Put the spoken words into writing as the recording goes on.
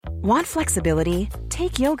Want flexibility?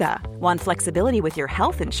 Take yoga. Want flexibility with your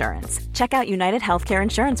health insurance? Check out United Healthcare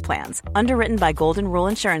Insurance Plans. Underwritten by Golden Rule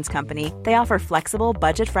Insurance Company, they offer flexible,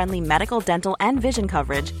 budget-friendly medical, dental, and vision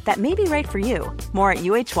coverage that may be right for you. More at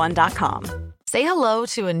uh1.com. Say hello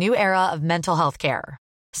to a new era of mental health care.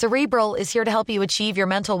 Cerebral is here to help you achieve your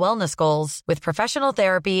mental wellness goals with professional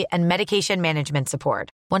therapy and medication management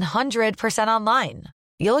support. 100% online.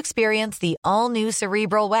 You'll experience the all-new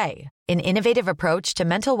Cerebral Way, an innovative approach to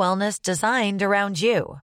mental wellness designed around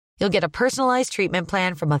you. You'll get a personalized treatment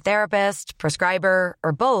plan from a therapist, prescriber,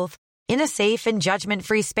 or both in a safe and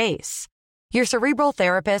judgment-free space. Your Cerebral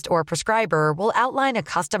therapist or prescriber will outline a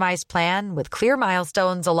customized plan with clear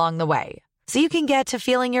milestones along the way, so you can get to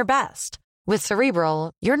feeling your best. With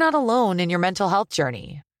Cerebral, you're not alone in your mental health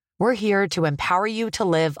journey. We're here to empower you to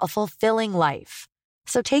live a fulfilling life.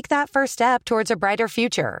 So take that first step towards a brighter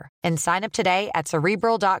future and sign up today at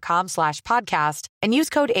Cerebral.com/podcast and use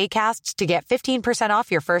code ACAST to get 15% off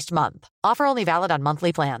your first month. Offer only valid on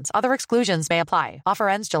monthly plans. Other exclusions may apply. Offer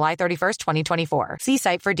ends July 31st, 2024. See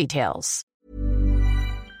site for details.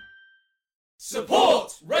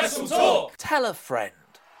 Support Wrestle Talk. Tell a friend.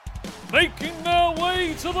 Making their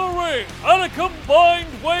way to the ring at a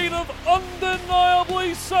combined weight of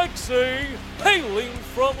undeniably sexy, hailing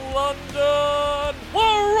from London,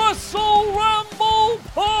 the Wrestle Ramble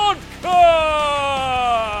Podcast!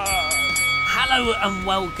 Hello and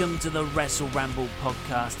welcome to the Wrestle Ramble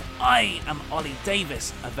Podcast. I am Ollie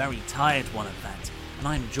Davis, a very tired one at that, and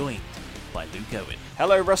I'm joined by Luke Owen.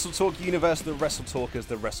 Hello Wrestle Talk Universe, the Wrestle Talkers,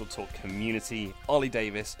 the Wrestle Talk community. Ollie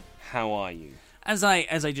Davis, how are you? As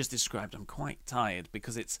I just described, I'm quite tired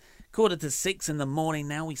because it's 5:45 in the morning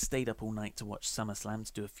now. We stayed up all night to watch SummerSlam,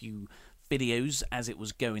 to do a few videos as it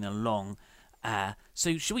was going along.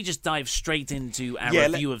 So should we just dive straight into our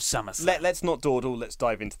review of SummerSlam? Let's not dawdle, let's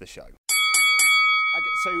dive into the show.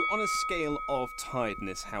 So on a scale of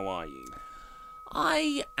tiredness, how are you?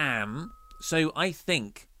 I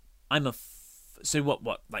think I'm so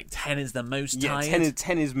what, like 10 is the most tired? Yeah,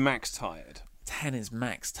 10 is max tired. 10 is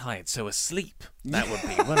max tired, so asleep that would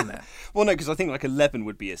be, wouldn't it? Well, no, because I think like 11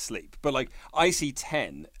 would be asleep. But like I see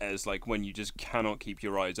 10 as like when you just cannot keep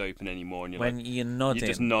your eyes open anymore, and you're nodding, you're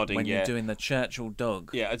just nodding, when you're doing the Churchill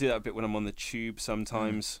dog. Yeah, I do that a bit when I'm on the tube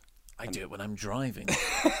sometimes. I do it when I'm driving.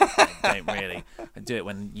 I don't really. I do it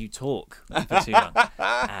when you talk for too long.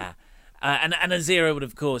 And a zero would,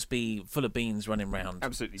 of course, be full of beans running around.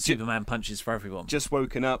 Absolutely. Superman punches for everyone. Just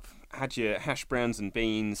woken up, had your hash browns and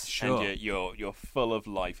beans, sure. And you're full of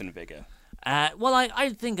life and vigour. Well, I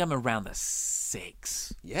think I'm around the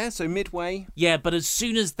 6. Yeah, so midway. Yeah, but as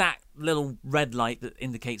soon as that little red light that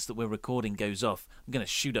indicates that we're recording goes off, I'm going to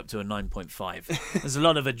shoot up to a 9.5. There's a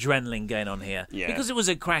lot of adrenaline going on here. Yeah. Because it was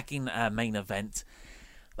a cracking main event.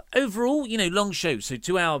 But overall, long show. So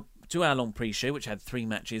 2-hour-long pre-show, which had 3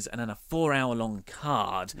 matches, and then a 4-hour-long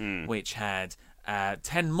card, which had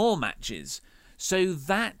 10 more matches. So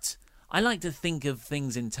that, I like to think of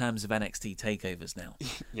things in terms of NXT takeovers now.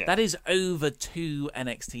 Yeah. That is over 2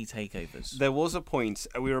 NXT takeovers. There was a point,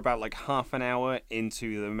 we were about like half an hour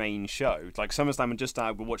into the main show. Like SummerSlam had just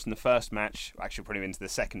started, we're watching the first match, actually putting into the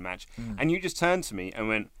second match, and you just turned to me and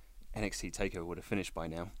went, NXT takeover would have finished by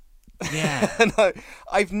now. Yeah. And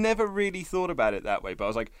I've never really thought about it that way, but I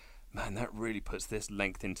was like, man, that really puts this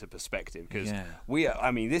length into perspective, because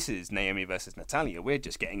this is Naomi versus Natalya. We're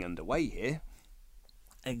just getting underway here.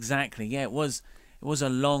 Exactly. Yeah, it was a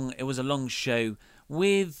long show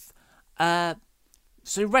with so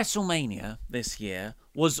WrestleMania this year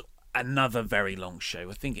was another very long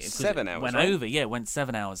show. I think it 7 hours. Went over. Yeah, it went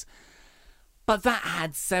 7 hours. But that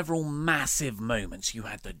had several massive moments. You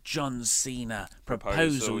had the John Cena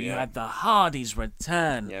proposal. You had the Hardys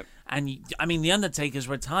return. Yep. And, the Undertaker's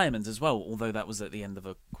retirement as well, although that was at the end of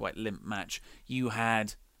a quite limp match. You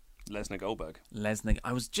had Lesnar Goldberg.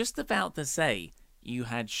 I was just about to say, you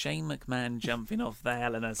had Shane McMahon jumping off the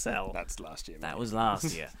Hell in a Cell. That's last year. That was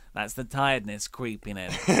last year. That's the tiredness creeping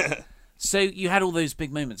in. So you had all those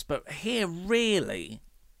big moments. But here, really,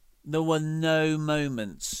 there were no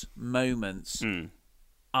moments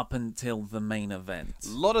up until the main event. A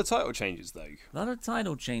lot of title changes, though. A lot of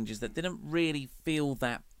title changes that didn't really feel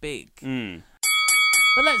that big.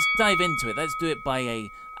 But let's dive into it. Let's do it by a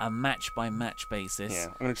match-by-match basis. Yeah,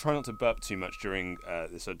 I'm going to try not to burp too much during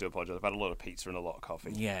this. I do apologise. I've had a lot of pizza and a lot of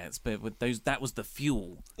coffee. Yeah, but with those, that was the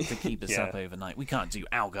fuel to keep us up overnight. We can't do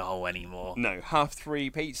alcohol anymore. No,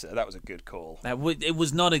 3/2 pizza. That was a good call. It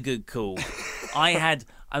was not a good call.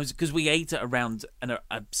 Because we ate at around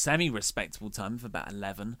a semi-respectable time of about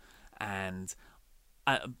 11, and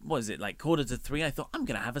what is it, like 2:45? I thought, I'm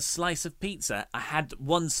going to have a slice of pizza. I had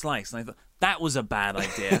one slice, and I thought, That was a bad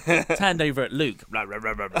idea. Turned over at Luke. I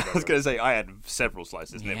was going to say, I had several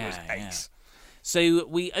slices, and it was ace. So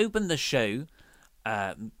we opened the show.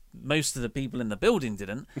 Most of the people in the building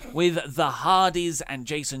didn't, with the Hardys and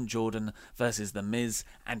Jason Jordan versus The Miz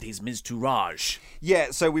and his Miztourage.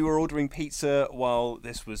 Yeah, so we were ordering pizza while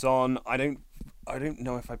this was on. I don't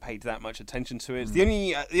know if I paid that much attention to it. The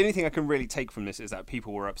only thing I can really take from this is that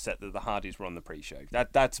people were upset that the Hardys were on the pre-show.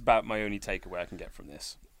 That's about my only takeaway I can get from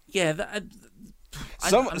this. Yeah,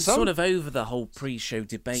 I'm sort of over the whole pre-show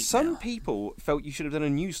debate. Some now. people felt you should have done a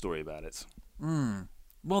news story about it.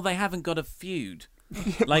 Well, they haven't got a feud.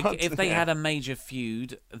 Like if they had a major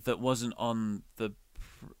feud that wasn't on the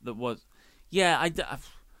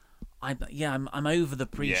I'm over the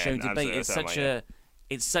pre-show debate. It's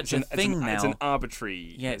such a thing now. It's an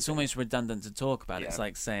arbitrary. Yeah, it's almost redundant to talk about. It's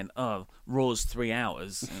like saying, "Oh, Raw's 3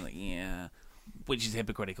 hours." And like, yeah, which is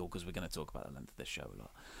hypocritical because we're going to talk about the length of this show a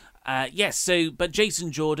lot. But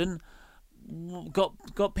Jason Jordan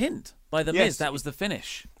got pinned by The Miz. That was the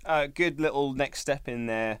finish. Good little next step in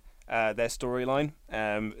their storyline,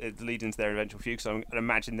 leading into their eventual feud. So I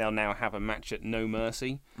imagine they'll now have a match at No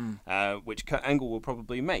Mercy, which Kurt Angle will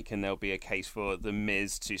probably make, and there'll be a case for The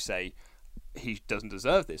Miz to say he doesn't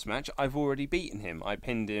deserve this match. I've already beaten him. I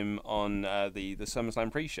pinned him on the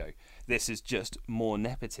SummerSlam pre-show. This is just more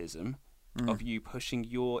nepotism of you pushing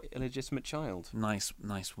your illegitimate child. Nice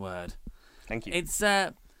word. Thank you. It's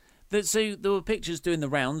so there were pictures doing the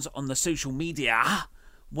rounds on the social media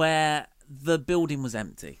where the building was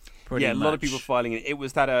empty. A lot of people filing in. It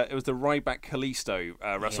was the Ryback Kalisto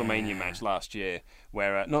WrestleMania match last year,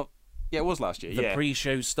 where it was last year. The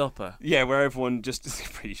pre-show stopper. Yeah, where everyone just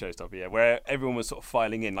pre-show stopper. Yeah, where everyone was sort of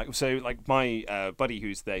filing in. Like my buddy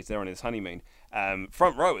who's there on his honeymoon,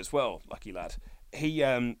 front row as well. Lucky lad.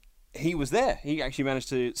 He was there. He actually managed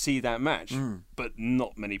to see that match, but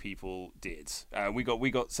not many people did. We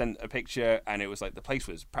got sent a picture, and it was like the place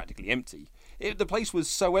was practically empty. The place was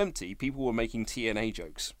so empty, people were making TNA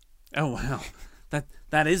jokes. Oh wow,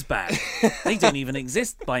 that is bad. They don't even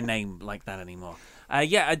exist by name like that anymore.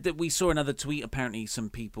 We saw another tweet. Apparently, some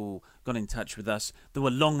people got in touch with us. There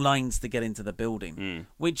were long lines to get into the building,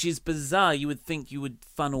 which is bizarre. You would think you would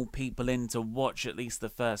funnel people in to watch at least the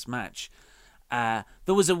first match. There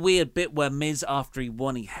was a weird bit where Miz, after he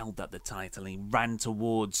won, he held up the title and he ran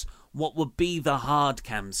towards what would be the hard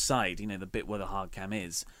cam side, the bit where the hard cam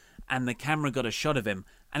is. And the camera got a shot of him,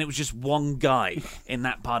 and it was just one guy in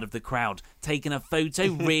that part of the crowd taking a photo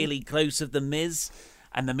really close of the Miz,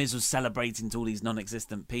 and the Miz was celebrating to all these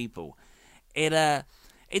non-existent people. It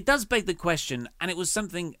does beg the question, and it was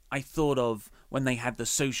something I thought of when they had the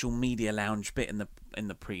social media lounge bit in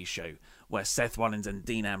the pre-show, where Seth Rollins and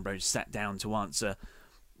Dean Ambrose sat down to answer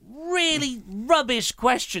really rubbish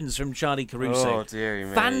questions from Charlie Caruso. Oh, dearie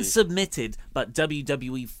me. Fan-submitted, but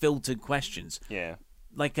WWE filtered questions. Yeah.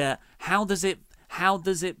 Like, how does it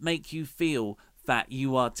make you feel that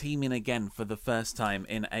you are teaming again for the first time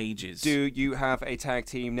in ages? Do you have a tag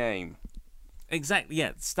team name? Exactly,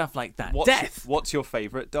 yeah, stuff like that. Death. What's your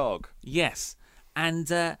favourite dog? Yes.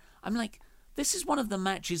 And I'm like, this is one of the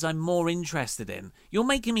matches I'm more interested in. You're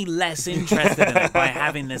making me less interested in it by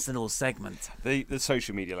having this little segment. The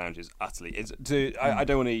social media lounge is utterly... I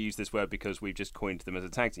don't want to use this word because we've just coined them as a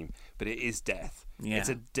tag team, but it is death. Yeah. It's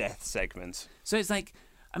a death segment. So it's like...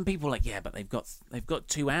 And people are like, yeah, but they've got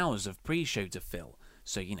 2 hours of pre-show to fill.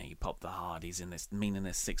 So, you pop the Hardys in this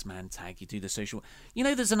meaningless 6-man tag, you do the social...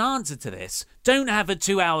 there's an answer to this. Don't have a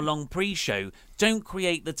 2-hour-long pre-show. Don't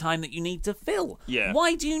create the time that you need to fill. Yeah.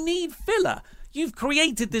 Why do you need filler? You've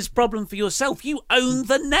created this problem for yourself. You own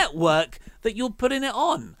the network that you're putting it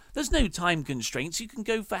on. There's no time constraints. You can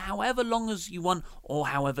go for however long as you want or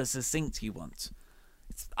however succinct you want.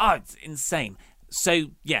 It's insane. So,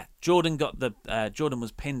 yeah, Jordan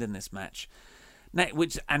was pinned in this match.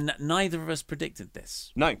 And neither of us predicted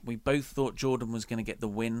this. No. We both thought Jordan was going to get the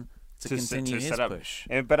win to continue his push.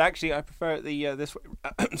 But actually, I prefer this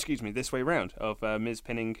way, this way round of Miz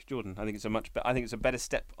pinning Jordan. I think it's a better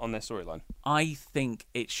step on their storyline. I think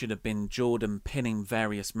it should have been Jordan pinning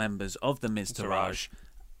various members of the Miztourage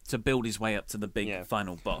to build his way up to the big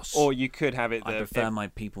final boss. Or you could have it... I prefer my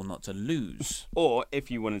people not to lose. Or,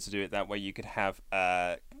 if you wanted to do it that way, you could have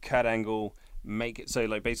Kurt Angle make it so,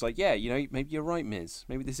 basically, maybe you're right, Miz.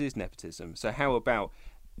 Maybe this is nepotism. So how about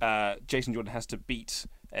Jason Jordan has to beat...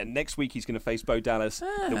 next week he's going to face Bo Dallas.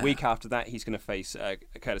 The week after that he's going to face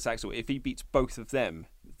Curtis Axel. If he beats both of them,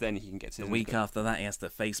 then he can get to... The week after that he has to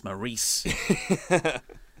face Maurice.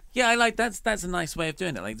 Yeah, I like that's a nice way of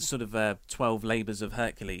doing it, like the sort of 12 Labours of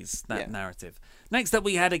Hercules, that narrative. Next up,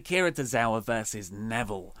 we had Akira Tozawa versus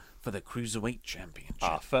Neville for the Cruiserweight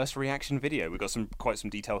Championship. First reaction video. We got quite some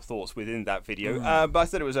detailed thoughts within that video. But I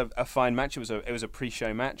thought it was a fine match. It was a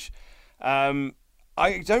pre-show match.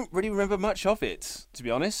 I don't really remember much of it, to be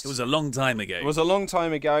honest. It was a long time ago. It was a long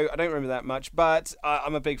time ago. I don't remember that much, but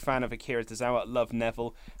I'm a big fan of Akira Tozawa. I love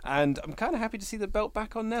Neville, and I'm kind of happy to see the belt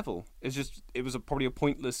back on Neville. It was probably a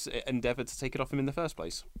pointless endeavour to take it off him in the first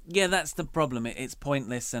place. Yeah, that's the problem. It's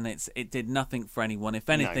pointless, and it did nothing for anyone. If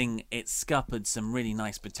anything, it scuppered some really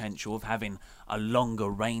nice potential of having a longer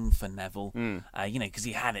reign for Neville. Because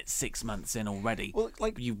he had it 6 months in already. Well,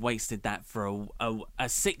 you wasted that for a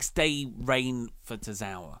 6-day reign for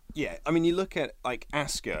Tozawa. Yeah, I mean, you look at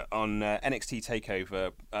Asuka on NXT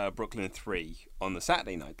Takeover Brooklyn 3 on the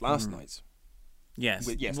Saturday night, last night. Yes.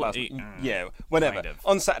 Whenever. Kind of.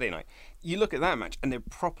 On Saturday night. You look at that match, and they're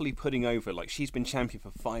properly putting over, she's been champion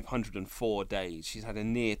for 504 days. She's had a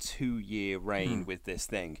near 2-year reign with this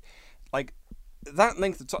thing. That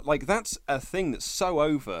length of time, that's a thing that's so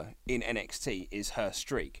over in NXT is her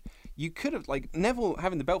streak. You could have, Neville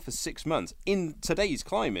having the belt for 6 months in today's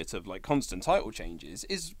climate of, constant title changes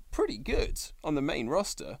is pretty good on the main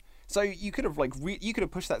roster. So you could have, you could have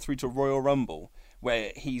pushed that through to Royal Rumble,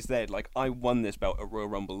 where he's there, I won this belt at Royal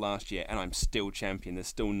Rumble last year, and I'm still champion. There's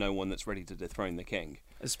still no one that's ready to dethrone the king.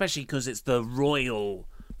 Especially because it's the Royal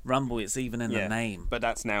Rumble. It's even in the name. But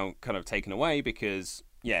that's now kind of taken away because,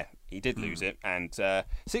 he did lose it, and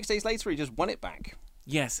 6 days later he just won it back.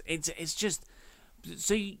 Yes, it's just...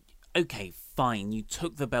 So, okay, fine, you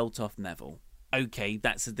took the belt off Neville. Okay,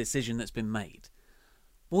 that's a decision that's been made.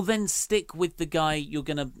 Well, then stick with the guy you're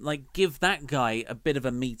going to, give that guy a bit of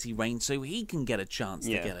a meaty reign so he can get a chance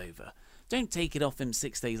to get over. Don't take it off him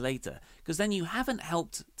 6 days later, because then you haven't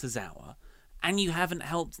helped Tozawa, and you haven't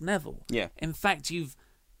helped Neville. Yeah. In fact, you've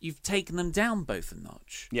taken them down both a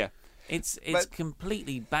notch. Yeah. It's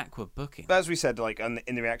completely backward booking. But as we said,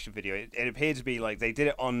 in the reaction video, it appeared to be they did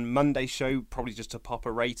it on Monday's show, probably just to pop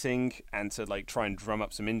a rating and to try and drum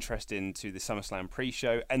up some interest into the SummerSlam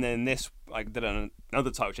pre-show. And then this did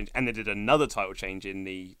another title change, and they did another title change in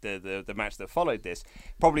the match that followed this,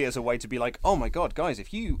 probably as a way to be oh my god, guys,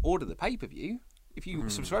 if you order the pay-per-view, if you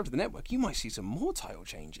subscribe to the network, you might see some more title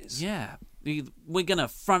changes. Yeah, we're gonna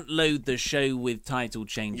front load the show with title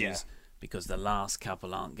changes. Yeah. Because the last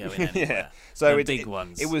couple aren't going anywhere. So the big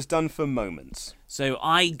ones. It was done for moments. So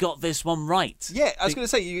I got this one right. Yeah, I was going to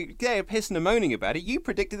say, you're pissing and moaning about it. You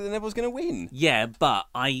predicted that Neville was going to win. Yeah, but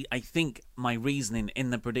I think my reasoning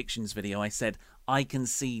in the predictions video, I said, I can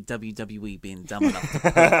see WWE being dumb enough to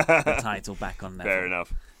put the title back on Neville. Fair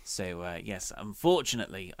enough. So, yes,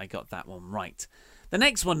 unfortunately, I got that one right. The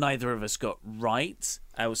next one neither of us got right.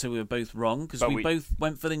 So we were both wrong, because we both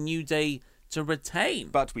went for the New Day to retain.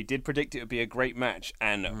 But we did predict it would be a great match,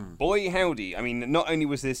 and boy howdy, I mean, not only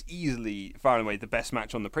was this easily, far and away, the best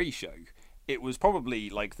match on the pre-show, it was probably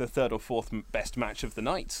the third or fourth best match of the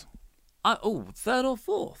night. Third or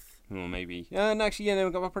fourth? Or maybe. No, actually,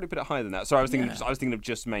 I'll probably put it higher than that. Sorry, I was thinking of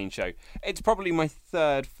just main show. It's probably my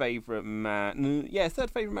third favourite match.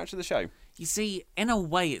 Third favourite match of the show. You see, in a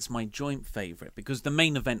way, it's my joint favourite, because the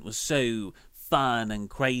main event was so fun and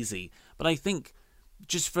crazy, but I think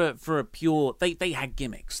just for a pure... They had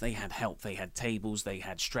gimmicks. They had help. They had tables. They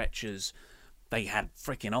had stretchers. They had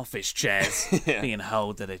freaking office chairs being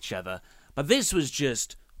hurled at each other. But this was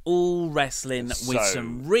just all wrestling with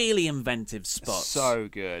some really inventive spots. So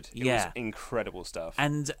good. It was incredible stuff.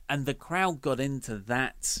 And the crowd got into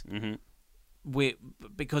that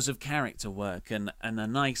because of character work and a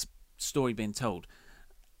nice story being told.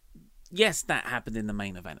 Yes, that happened in the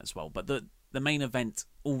main event as well, but the main event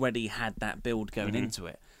already had that build going into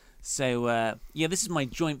it. So, this is my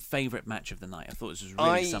joint favourite match of the night. I thought this was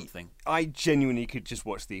really something. I genuinely could just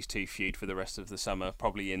watch these two feud for the rest of the summer,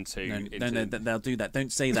 probably into... No, they'll do that.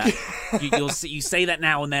 Don't say that. You say that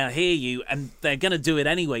now and they'll hear you, and they're going to do it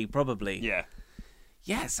anyway, probably. Yeah.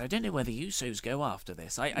 Yes, I don't know where the Usos go after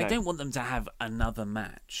this. I don't want them to have another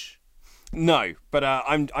match. No, but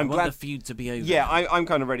I'm I glad want the feud to be over. Yeah, I'm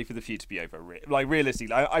kind of ready for the feud to be over.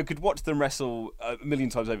 Realistically, I could watch them wrestle a million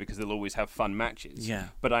times over because they'll always have fun matches. Yeah.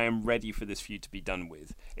 But I am ready for this feud to be done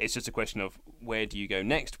with. It's just a question of where do you go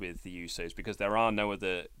next with the Usos, because there are no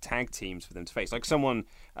other tag teams for them to face. Someone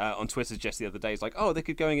on Twitter suggested the other day, they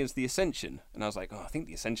could go against the Ascension, and I was like, I think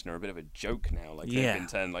the Ascension are a bit of a joke now. They've been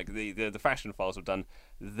turned the Fashion Files have done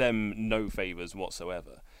them no favors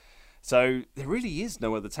whatsoever. So there really is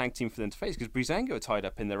no other tag team for them to face because Breezango are tied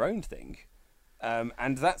up in their own thing,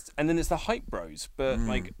 and then it's the Hype Bros. But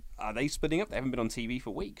are they splitting up? They haven't been on TV for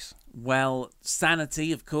weeks. Well,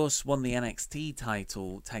 Sanity, of course, won the NXT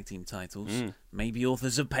tag team titles. Maybe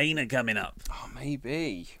Authors of Pain are coming up. Oh,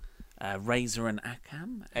 maybe. Razor and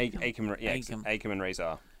Akam. Akam and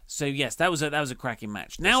Razor. So yes, that was a cracking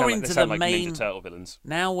match. Now we're into the main Ninja Turtle villains.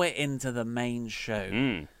 Now we're into the main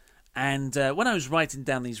show. And when I was writing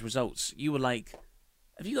down these results, you were like,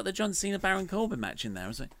 "Have you got the John Cena Baron Corbin match in there?" I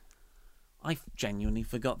was like, I genuinely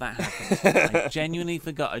forgot that happened. I genuinely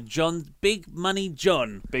forgot Big Match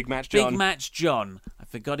John. Big Match John. I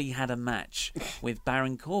forgot he had a match with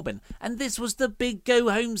Baron Corbin. And this was the big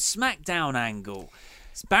go-home SmackDown angle.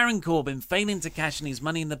 It's Baron Corbin failing to cash in his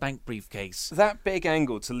Money in the Bank briefcase. That big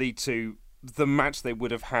angle to lead to the match they would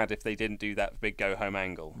have had if they didn't do that big go-home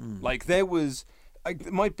angle. Like, there was...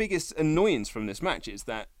 my biggest annoyance from this match is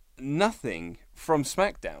that nothing from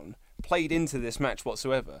SmackDown played into this match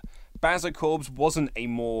whatsoever. Bazza Corbs wasn't a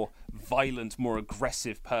more violent, more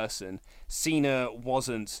aggressive person. Cena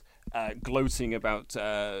wasn't gloating about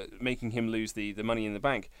making him lose the Money in the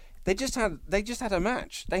Bank. They just had a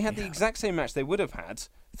match. They had the exact same match they would have had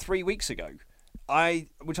 3 weeks ago.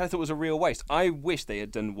 Which I thought was a real waste. I wish they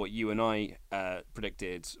had done what you and I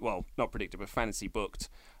predicted. Well, not predicted, but fantasy booked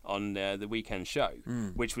on the weekend show,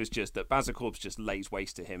 which was just that Bazza Corbs just lays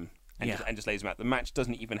waste to him and just lays him out. The match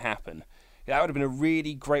doesn't even happen. That would have been a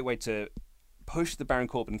really great way to push the Baron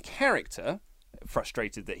Corbin character,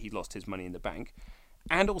 frustrated that he lost his Money in the Bank,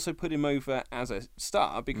 and also put him over as a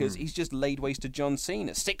star because he's just laid waste to John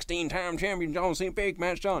Cena. 16-time champion John Cena, Big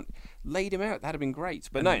Match John. Laid him out. That'd have been great.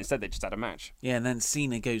 But no, instead they just had a match. Yeah, and then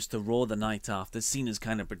Cena goes to Raw the night after. Cena's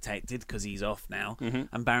kind of protected because he's off now.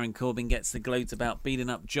 And Baron Corbin gets the gloat about beating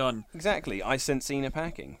up John. Exactly. I sent Cena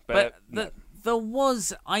packing. I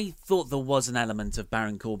thought there was an element of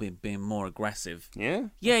Baron Corbin being more aggressive. Yeah?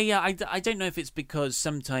 Yeah. I don't know if it's because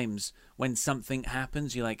sometimes when something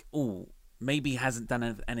happens, you're like, oh, maybe he hasn't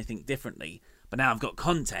done anything differently. But now I've got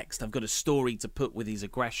context. I've got a story to put with his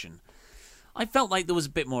aggression. I felt like there was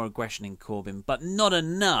a bit more aggression in Corbin, but not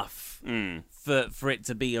enough for it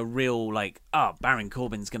to be a real, like, Baron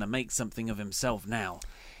Corbin's going to make something of himself now.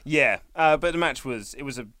 Yeah, but the match it's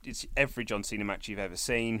every John Cena match you've ever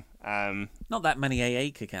seen. Not that many AA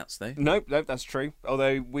kickouts, though. Nope, that's true.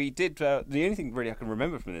 Although we did, the only thing really I can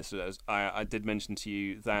remember from this was I did mention to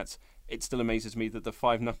you that it still amazes me that the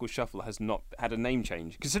 5-knuckle shuffle has not had a name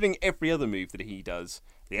change. Considering every other move that he does,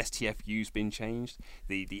 the STFU's been changed,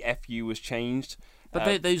 the FU was changed.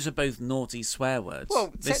 But those are both naughty swear words.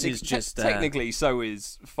 Well, this is just technically, so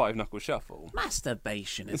is 5-knuckle shuffle.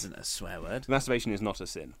 Masturbation isn't a swear word. Masturbation is not a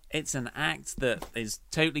sin. It's an act that is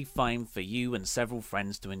totally fine for you and several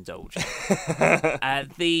friends to indulge in.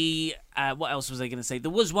 What else was I going to say? There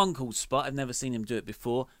was one cool spot. I've never seen him do it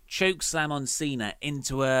before. Choke slam on Cena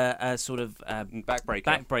into a sort of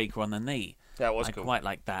backbreaker on the knee. That was cool. I cool. quite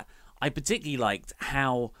liked that. I particularly liked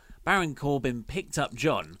how Baron Corbin picked up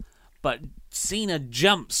John, but Cena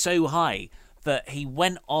jumped so high that he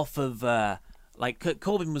went off of Corbin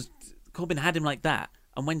had him like that,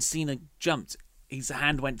 and when Cena jumped, his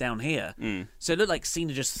hand went down here. So it looked like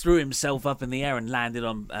Cena just threw himself up in the air and landed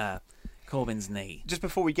on Corbin's knee. Just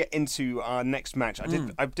before we get into our next match,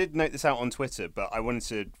 I did note this out on Twitter, but I wanted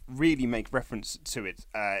to really make reference to it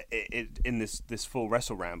in this full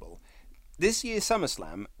Wrestle Ramble. This year's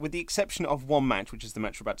SummerSlam, with the exception of one match, which is the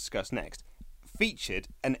match we're about to discuss next, featured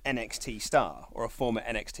an NXT star or a former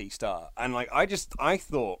NXT star, and I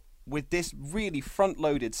thought with this really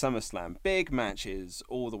front-loaded SummerSlam, big matches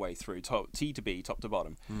all the way through, T to B, top to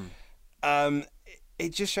bottom,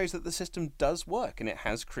 it just shows that the system does work, and it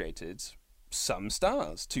has created some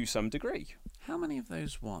stars to some degree. How many of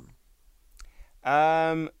those won?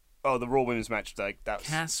 The Raw Women's match, that's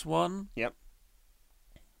Cass won. Yep.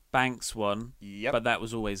 Banks won. Yep. But that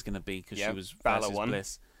was always going to be because she was Balor versus won.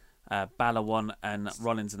 Bliss. Balor won, and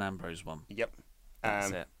Rollins and Ambrose won. Yep.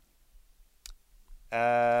 That's it.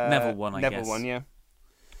 Neville won, I guess. Neville won, yeah.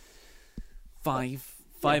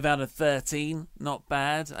 5 out of 13. Not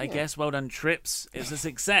bad, I guess. Well done, Trips. It's a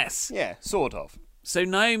success. Yeah, sort of. So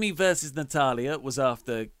Naomi versus Natalia was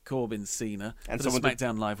after Corbin Cena And for the someone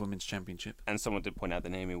SmackDown Live Women's Championship. And someone did point out that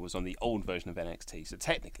Naomi was on the old version of NXT, so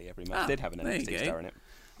technically every match did have an NXT star in it.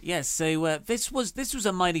 Yes, so this was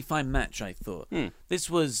a mighty fine match, I thought. This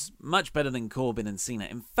was much better than Corbin and Cena.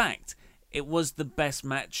 In fact, it was the best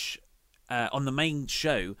match on the main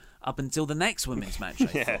show up until the next women's match, I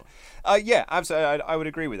thought. Yeah, absolutely. I would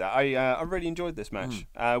agree with that. I really enjoyed this match.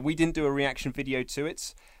 We didn't do a reaction video to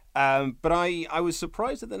it, but I was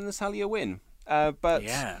surprised at the Natalia win. But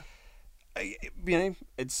yeah.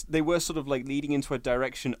 They were sort of like leading into a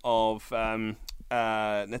direction of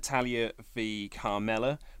Natalia v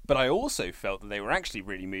Carmella, but I also felt that they were actually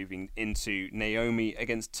really moving into Naomi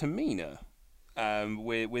against Tamina.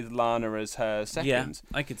 with Lana as her second.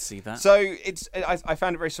 Yeah, I could see that. So I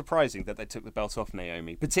found it very surprising that they took the belt off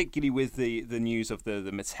Naomi, particularly with the news of the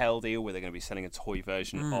Mattel deal where they're going to be selling a toy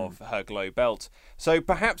version of her Glow belt. So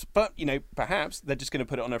perhaps they're just going to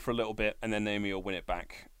put it on her for a little bit and then Naomi will win it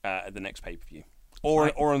back at the next pay-per-view. Or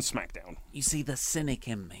on SmackDown. You see, the cynic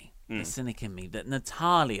in me, that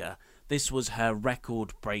Natalya, this was her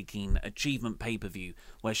record-breaking achievement pay-per-view,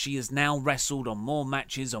 where she has now wrestled on more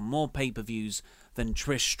matches, on more pay-per-views than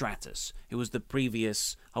Trish Stratus, who was the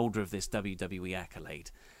previous holder of this WWE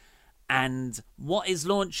accolade. And what is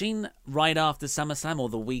launching right after SummerSlam, or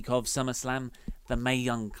the week of SummerSlam? The Mae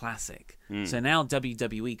Young Classic. So now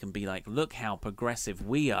WWE can be like, look how progressive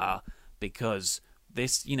we are, because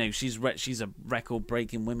this, she's a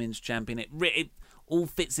record-breaking women's champion. It all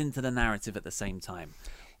fits into the narrative at the same time.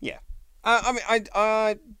 Yeah.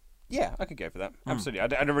 Yeah, I could go for that. Absolutely. I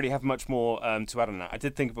don't really have much more to add on that. I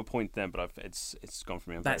did think of a point then, but it's gone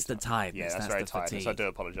from me. That's the tiredness. Yeah, that's very tiredness. I do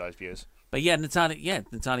apologise, viewers. But yeah,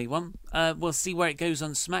 Natalya won. We'll see where it goes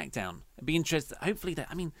on SmackDown. It'd be interesting. Hopefully,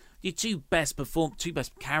 your two best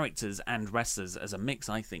characters and wrestlers as a mix,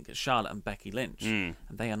 I think, are Charlotte and Becky Lynch, and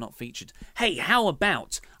they are not featured. Hey, how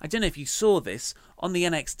about, I don't know if you saw this on the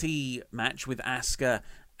NXT match with Asuka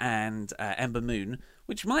and Ember Moon,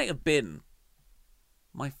 which might have been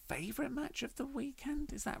my favourite match of the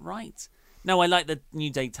weekend. Is that right? No, I like the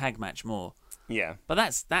New Day tag match more. Yeah. But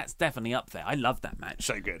that's definitely up there. I love that match.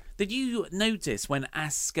 So good. Did you notice when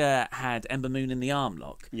Asuka had Ember Moon in the arm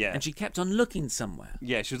lock? Yeah. And she kept on looking somewhere.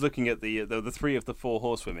 Yeah, she was looking at the three of the four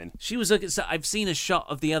horsewomen. She was looking. So I've seen a shot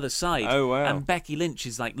of the other side. Oh, wow. And Becky Lynch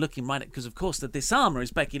is like looking right at, because of course the disarmer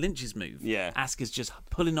is Becky Lynch's move. Yeah. Asuka's just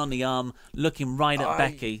pulling on the arm, looking right at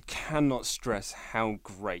Becky. I cannot stress how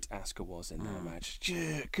great Asuka was in that match.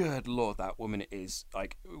 Good Lord, that woman is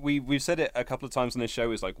like, we've said it a couple of times on this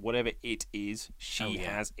show, is like, whatever it is, she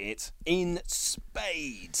has it in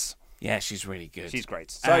spades. Yeah, she's really good. She's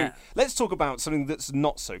great. So let's talk about something that's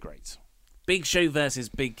not so great. Big Show versus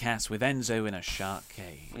Big Cass with Enzo in a shark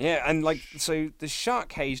cage. Yeah, and so the shark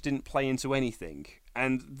cage didn't play into anything.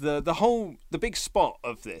 And the big spot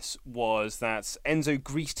of this was that Enzo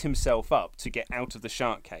greased himself up to get out of the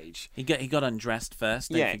shark cage. He got undressed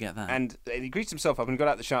first, don't forget that. And he greased himself up and got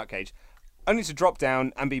out the shark cage, only to drop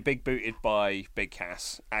down and be big booted by Big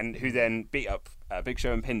Cass, and who then beat up Big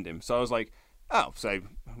Show and pinned him. So I was like, oh, so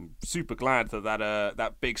I'm super glad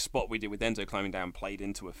that big spot we did with Enzo climbing down played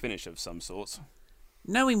into a finish of some sort.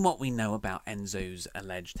 Knowing what we know about Enzo's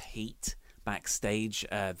alleged heat backstage,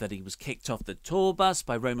 that he was kicked off the tour bus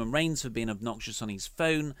by Roman Reigns for being obnoxious on his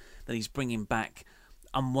phone, that he's bringing back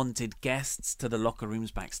unwanted guests to the locker rooms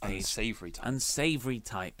backstage. Unsavory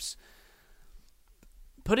types.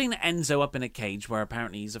 Putting Enzo up in a cage where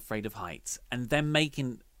apparently he's afraid of heights, and then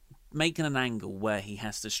making an angle where he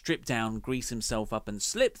has to strip down, grease himself up and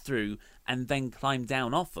slip through and then climb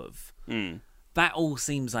down off of. That all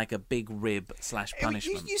seems like a big rib /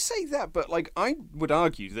 punishment. You say that, but I would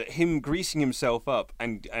argue that him greasing himself up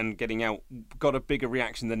and getting out got a bigger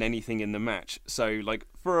reaction than anything in the match. So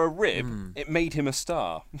for a rib, it made him a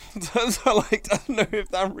star. So I don't know if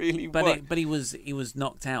that really worked. But he was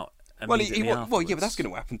knocked out. Well, yeah, but that's going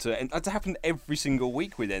to happen to Enzo. That's happened every single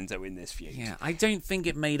week with Enzo in this feud. Yeah, I don't think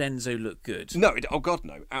it made Enzo look good. No, oh God,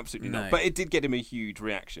 no, absolutely not. But it did get him a huge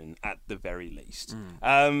reaction at the very least.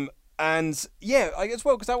 And yeah, I guess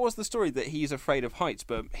because that was the story, that he's afraid of heights,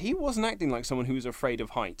 but he wasn't acting like someone who was afraid of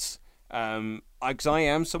heights. Because I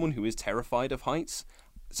am someone who is terrified of heights.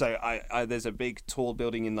 So there's a big tall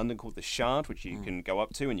building in London called the Shard, which you can go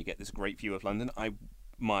up to, and you get this great view of London.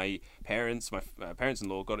 My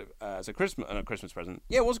parents-in-law got it as a Christmas present.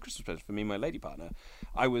 Yeah, it was a Christmas present for me and my lady partner.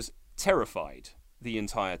 I was terrified the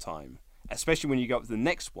entire time, especially when you go up to the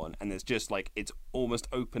next one and there's just it's almost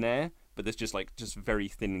open air, but there's just very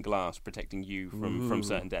thin glass protecting you from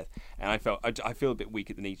certain death. And I feel a bit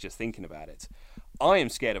weak at the knees just thinking about it. I am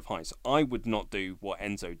scared of heights. I would not do what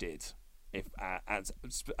Enzo did. If as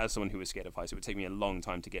someone who was scared of heights, it would take me a long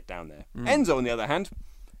time to get down there. Enzo, on the other hand,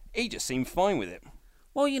 he just seemed fine with it.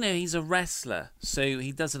 Well, he's a wrestler, so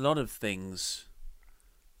he does a lot of things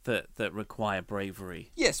that require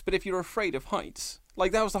bravery. Yes, but if you're afraid of heights,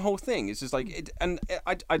 that was the whole thing. It's just and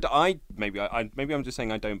maybe I'm just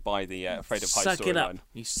saying I don't buy the afraid of heights storyline.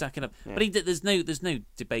 You suck it up. Yeah. But there's no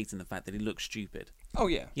debate in the fact that he looks stupid. Oh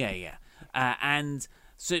yeah. Yeah. And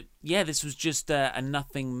so yeah, this was just a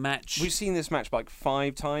nothing match. We've seen this match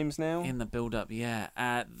 5 times now in the build-up. Yeah.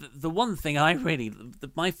 The one thing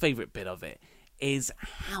my favourite bit of it is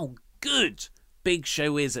how good Big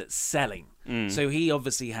Show is at selling. So he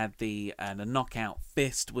obviously had the knockout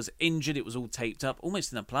fist, was injured. It was all taped up,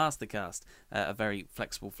 almost in a plaster cast, a very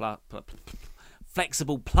flexible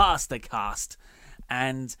plaster cast.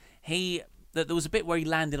 And there was a bit where he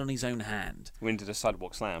landed on his own hand. Went to the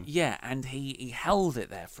sidewalk slam. Yeah, and he held it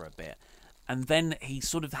there for a bit. And then he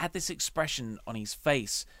sort of had this expression on his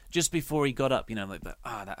face just before he got up, like that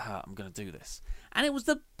hurt, I'm going to do this. And it was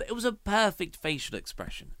a perfect facial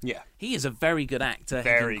expression. Yeah. He is a very good actor.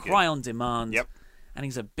 Very he can good. cry on demand. Yep. And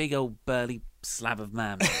he's a big old burly slab of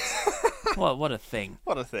man. What a thing.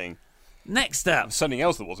 What a thing. Next up, Something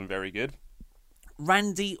else that wasn't very good.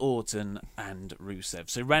 Randy Orton and Rusev.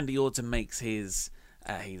 So Randy Orton makes his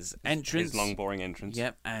entrance. His long, boring entrance.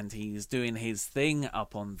 Yep, and he's doing his thing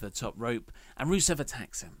up on the top rope, and Rusev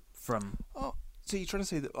attacks him from... Oh, so you're trying to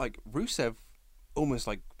say that, Rusev almost,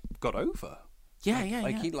 got over? Yeah.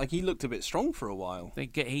 He looked a bit strong for a while.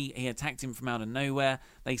 He attacked him from out of nowhere.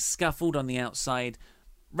 They scuffled on the outside.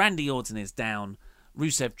 Randy Orton is down.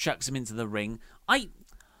 Rusev chucks him into the ring. I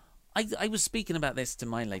was speaking about this to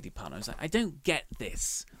my lady partner. I was like, I don't get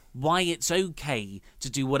this. Why it's okay to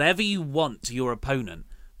do whatever you want to your opponent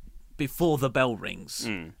before the bell rings,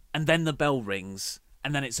 and then the bell rings,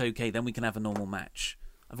 and then it's okay. Then we can have a normal match.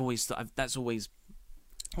 I've always thought that's always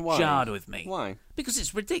jarred with me. Why? Because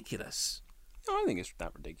it's ridiculous. No, I don't think it's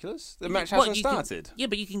that ridiculous. The match hasn't started.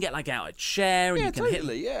 But you can get out a chair and you can hit.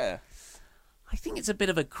 Yeah. I think it's a bit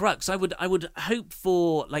of a crux. I would hope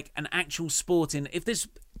for an actual sporting. If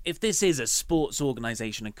this is a sports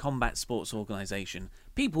organisation, a combat sports organisation,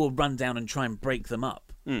 people will run down and try and break them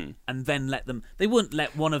up, and then let them. They wouldn't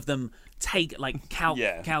let one of them take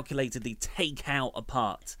calculatedly take out a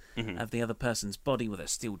part of the other person's body with a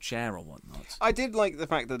steel chair or whatnot. I did like the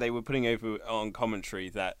fact that they were putting over on commentary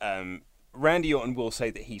that Randy Orton will say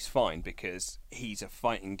that he's fine because he's a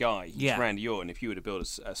fighting guy. He's Randy Orton. If you were to build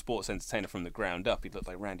a sports entertainer from the ground up, he'd look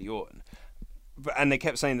like Randy Orton. And they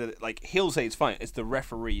kept saying that, he'll say it's fine. It's the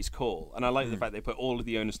referee's call. And I like the fact they put all of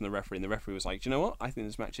the onus on the referee. And the referee was like, do you know what? I think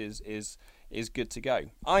this match is good to go.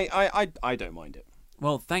 I don't mind it.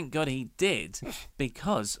 Well, thank God he did,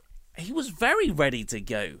 because he was very ready to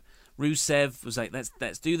go. Rusev was like,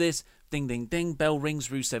 let's do this. Ding, ding, ding. Bell rings.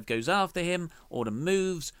 Rusev goes after him. Orton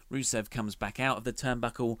moves. Rusev comes back out of the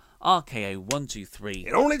turnbuckle. RKO 1, 2, 3.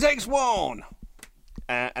 It only takes one.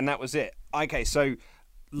 And that was it. Okay, so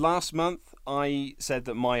last month I said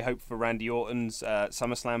that my hope for Randy Orton's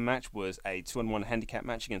SummerSlam match was a 2-on-1 handicap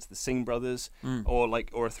match against the Singh brothers, or a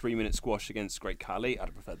 3-minute squash against Great Khali. I'd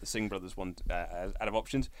have preferred the Singh brothers one out of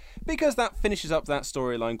options, because that finishes up that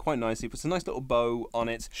storyline quite nicely, puts a nice little bow on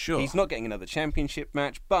it. Sure. He's not getting another championship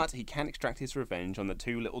match, but he can extract his revenge on the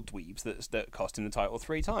two little dweebs that cost him the title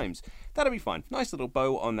 3 times. That'll be fine. Nice little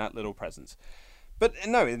bow on that little present. But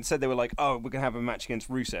no, instead they were like, oh, we're going to have a match against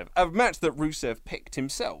Rusev. A match that Rusev picked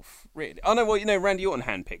himself, really. Oh, no, well, Randy Orton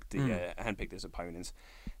handpicked his opponents.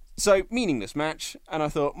 So, meaningless match. And I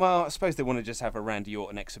thought, well, I suppose they want to just have a Randy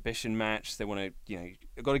Orton exhibition match. They want to,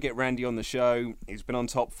 got to get Randy on the show. He's been on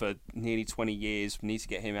top for nearly 20 years. Need to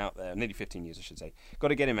get him out there. Nearly 15 years, I should say. Got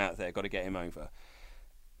to get him out there. Got to get him over.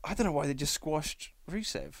 I don't know why they just squashed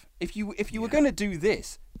Rusev. If you were going to do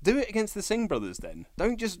this, do it against the Singh brothers then.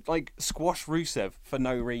 Don't just squash Rusev for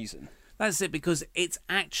no reason. That's it, because it's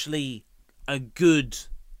actually a good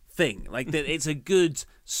thing. It's a good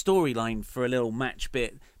storyline for a little match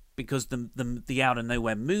bit, because the out of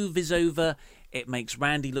nowhere move is over. It makes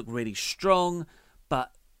Randy look really strong,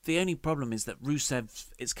 but the only problem is that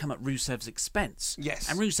it's come at Rusev's expense. Yes.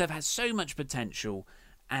 And Rusev has so much potential,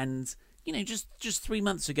 and just 3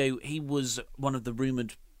 months ago, he was one of the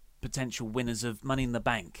rumoured potential winners of Money in the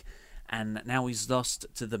Bank. And now he's lost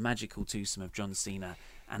to the magical twosome of John Cena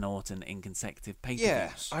and Orton in consecutive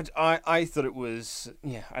pay-per-views. Yeah, I thought it was...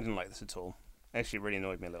 Yeah, I didn't like this at all. Actually, it really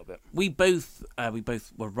annoyed me a little bit. We both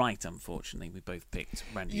were right, unfortunately. We both picked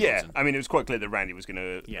Randy Orton. I mean, it was quite clear that Randy was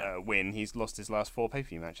going to win. He's lost his last 4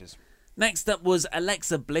 pay-per-view matches. Next up was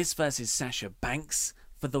Alexa Bliss versus Sasha Banks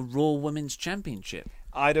for the Raw Women's Championship.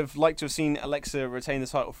 I'd have liked to have seen Alexa retain the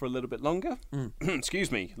title for a little bit longer.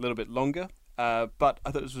 Excuse me, a little bit longer. But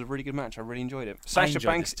I thought this was a really good match. I really enjoyed it. Sasha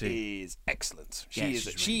Banks is excellent.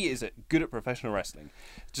 She is good at professional wrestling.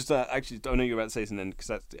 Just actually, I know you're about to say something, because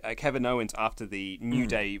that's Kevin Owens, after the New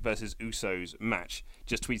Day versus Usos match,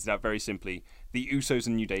 just tweeted out very simply, the Usos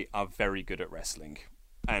and New Day are very good at wrestling.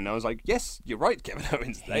 And I was like, yes, you're right, Kevin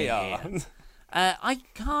Owens, they are.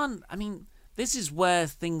 This is where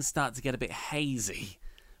things start to get a bit hazy,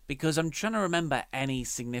 because I'm trying to remember any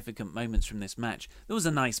significant moments from this match. There was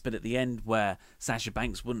a nice bit at the end where Sasha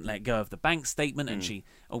Banks wouldn't let go of the bank statement, and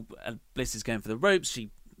Bliss is going for the ropes.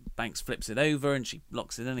 She Banks flips it over and she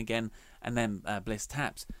locks it in again, and then Bliss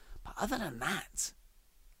taps. But other than that,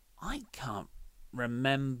 I can't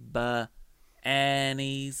remember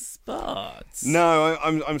any spots. No,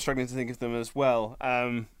 I'm struggling to think of them as well.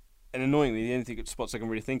 And annoyingly, the only spots I can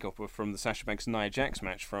really think of were from the Sasha Banks Nia Jax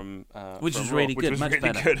match which was Raw, really which good, was much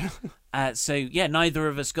really better. good. So yeah, neither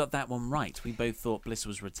of us got that one right. We both thought Bliss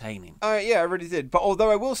was retaining. Yeah, I really did. But although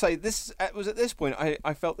I will say, this was at this point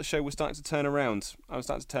I felt the show was starting to turn around. I was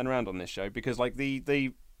starting to turn around on this show because like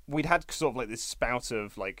we'd had sort of like this spout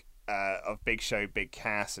of like of Big Show, Big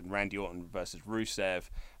Cass, and Randy Orton versus Rusev,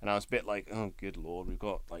 and I was a bit like, oh good lord, we've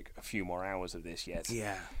got like a few more hours of this yet.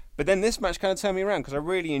 Yeah. But then this match kind of turned me around because I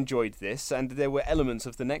really enjoyed this, and there were elements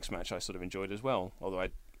of the next match I sort of enjoyed as well. Although I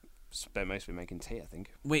spent most of it making tea, I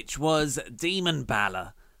think. Which was Demon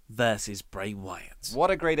Balor versus Bray Wyatt.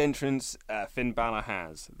 What a great entrance Finn Balor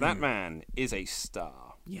has. That man is a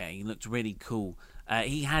star. Yeah, he looked really cool.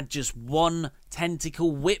 He had just one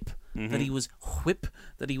tentacle whip that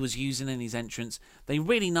he was using in his entrance. They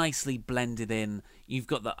really nicely blended in. I've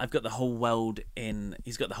got the whole world in.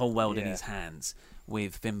 He's got the whole world in his hands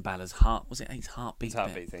with Finn Balor's heart. Was it his heartbeat? His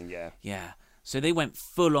heartbeat thing, yeah. Yeah. So they went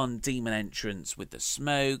full on demon entrance with the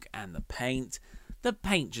smoke and the paint. The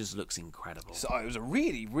paint just looks incredible. So it was a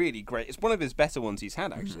really, really great. It's one of his better ones he's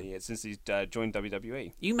had actually since he's joined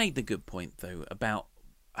WWE. You made the good point though about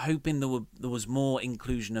hoping there was more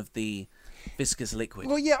inclusion of the viscous liquid.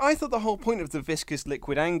 Well, yeah, I thought the whole point of the viscous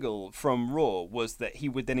liquid angle from Raw was that he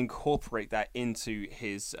would then incorporate that into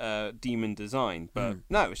his demon design. But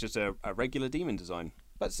no, it's just a regular demon design.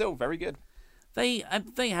 But still very good. They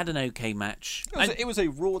had an okay match. It was a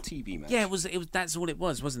Raw TV match. Yeah, it was. That's all it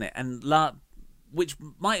was, wasn't it? And which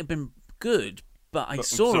might have been good, but I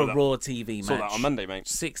saw a Raw TV match. Saw that on Monday, mate.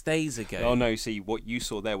 6 days ago. Oh no! See, what you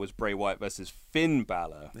saw there was Bray Wyatt versus Finn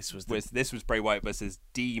Balor. This was Bray Wyatt versus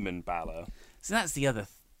Demon Balor. So that's the other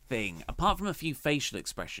thing. Apart from a few facial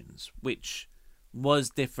expressions, which was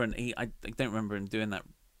different. I don't remember him doing that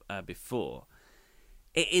before.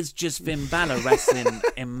 It is just Finn Balor wrestling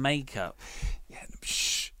in makeup. Yeah,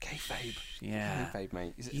 kayfabe. Yeah, kayfabe,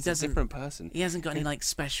 mate. He's a different person. He hasn't got any like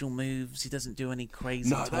special moves. He doesn't do any crazy.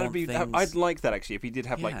 No, that'd be. things. I'd like that actually. If he did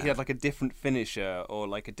have he had like a different finisher or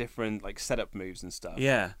like a different like setup moves and stuff.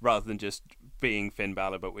 Yeah. Rather than just being Finn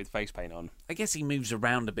Balor but with face paint on. I guess he moves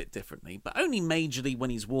around a bit differently, but only majorly when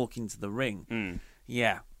he's walking to the ring.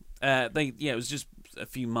 Yeah. It was just a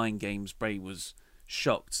few mind games. Bray was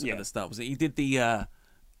shocked at the start. Was it? He did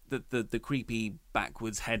the creepy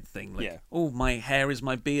backwards head thing. Like, oh, my hair is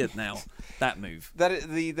my beard now. That move.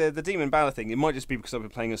 The Demon Balor thing. It might just be because I've been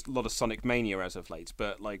playing a lot of Sonic Mania as of late,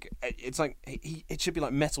 but like it's like it should be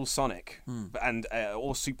like Metal Sonic and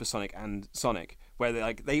or Super Sonic and Sonic, where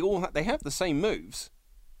they have the same moves,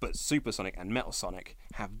 but Super Sonic and Metal Sonic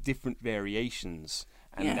have different variations.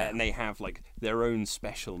 And they have like their own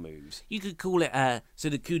special moves. You could call it so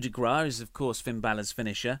the coup de grace is of course Finn Balor's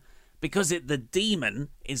finisher. Because the demon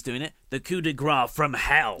is doing it, the coup de grace from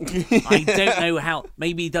hell. I don't know how.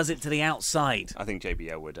 Maybe he does it to the outside. I think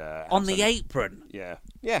JBL would. On the apron. Yeah.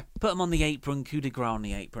 Put him on the apron, coup de grace on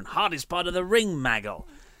the apron. Hardest part of the ring, Maggle.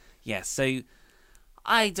 Yeah, so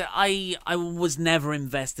I was never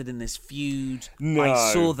invested in this feud. No.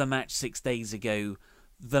 I saw the match 6 days ago.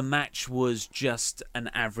 The match was just an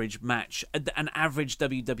average match, an average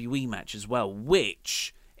WWE match as well,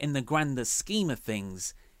 which, in the grander scheme of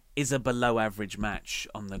things, is a below-average match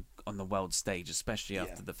on the world stage, especially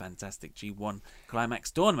after the fantastic G1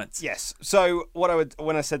 Climax tournament. Yes. So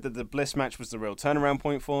when I said that the Bliss match was the real turnaround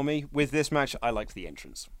point for me, with this match, I liked the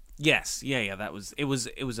entrance. Yes. Yeah. That was it. Was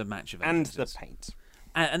a match of and entrances. the paint.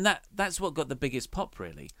 And that's what got the biggest pop,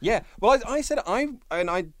 really. Yeah. Well, I said I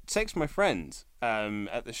texted my friend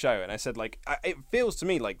at the show, and I said like it feels to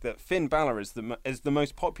me like that Finn Balor is the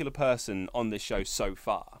most popular person on this show so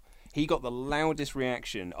far. He got the loudest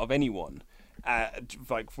reaction of anyone,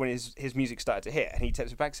 like when his music started to hit, and he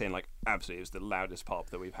texted back saying like, absolutely, it was the loudest pop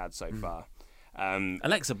that we've had so far.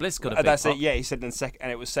 Alexa Bliss got a big that's pop. it. Yeah, he said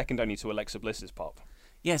and it was second only to Alexa Bliss's pop.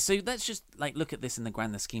 Yeah, so let's just like look at this in the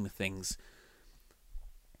grander scheme of things.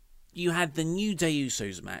 You had the New Day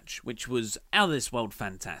Usos match, which was out of this world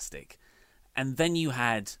fantastic, and then you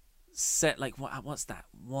had what's that?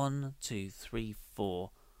 1, 2, 3,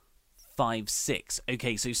 4. 5, 6.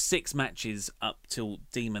 Okay, so 6 matches up till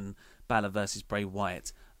Demon Balor versus Bray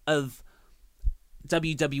Wyatt of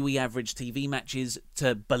WWE average TV matches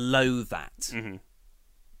to below that. Mm-hmm.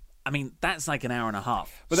 I mean, that's like an hour and a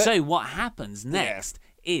half. So what happens next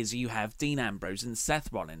is you have Dean Ambrose and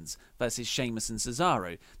Seth Rollins versus Sheamus and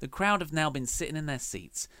Cesaro. The crowd have now been sitting in their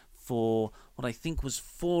seats for what I think was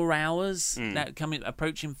 4 hours,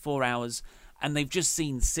 approaching 4 hours, and they've just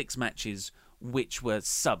seen 6 matches which were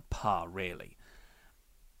subpar, really.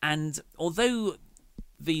 And although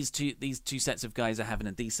these two sets of guys are having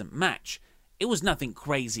a decent match, it was nothing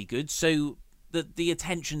crazy good. So the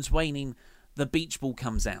attention's waning. The beach ball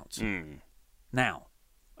comes out. Now,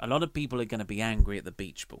 a lot of people are going to be angry at the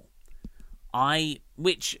beach ball.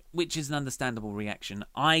 Which is an understandable reaction.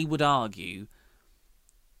 I would argue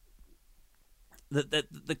that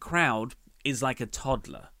the crowd is like a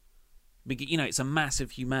toddler. You know, it's a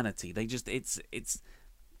massive humanity. It's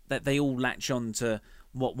that they all latch on to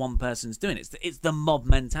what one person's doing. It's the mob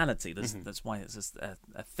mentality. That's why it's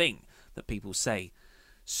a thing that people say.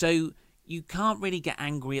 So you can't really get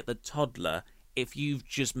angry at the toddler if you've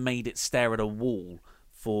just made it stare at a wall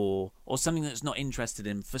or something that's not interested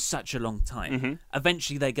in for such a long time.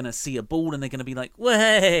 Eventually they're going to see a ball and they're going to be like,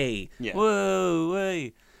 "Way, whoa,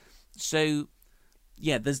 way." So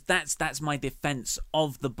yeah, that's my defense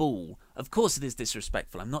of the ball. Of course it is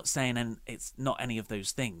disrespectful. I'm not saying it's not any of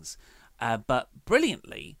those things. But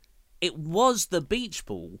brilliantly, it was the beach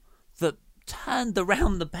ball that turned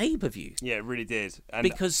around the pay-per-view. Yeah, it really did.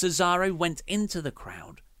 Because Cesaro went into the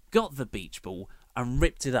crowd, got the beach ball, and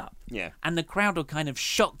ripped it up. Yeah. And the crowd were kind of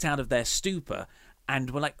shocked out of their stupor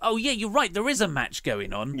and were like, "Oh yeah, you're right, there is a match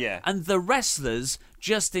going on." Yeah. And the wrestlers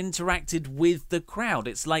just interacted with the crowd.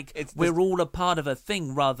 It's like we're all a part of a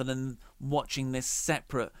thing rather than watching this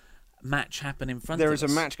separate match happen in front of us. There is a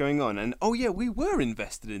match going on, and we were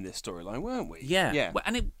invested in this storyline, weren't we? Yeah. Well,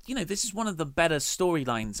 and this is one of the better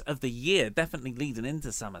storylines of the year, definitely leading into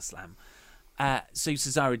SummerSlam. So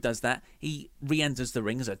Cesaro does that. He re-enters the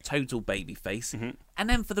ring as a total babyface. And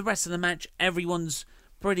then for the rest of the match, everyone's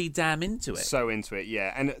pretty damn into it. So into it,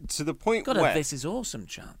 yeah. And to the point Got where... a "this is awesome"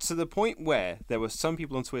 chant. To the point where there were some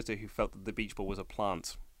people on Twitter who felt that the beach ball was a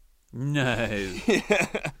plant. No.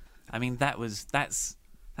 I mean, that's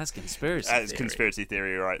conspiracy theory. That's conspiracy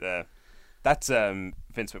theory right there. That's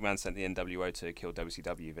Vince McMahon sent the NWO to kill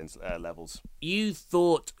WCW levels. You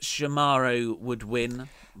thought Shimaro would win,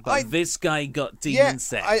 but this guy got demon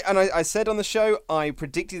set. I said on the show, I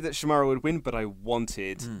predicted that Shimaro would win, but I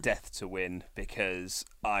wanted Death to win because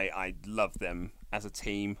I love them as a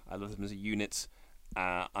team. I love them as a unit.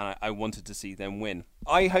 And I wanted to see them win.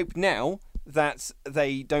 I hope now that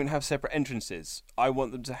they don't have separate entrances. I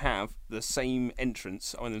want them to have the same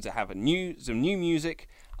entrance. I want them to have some new music.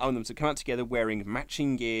 I want them to come out together wearing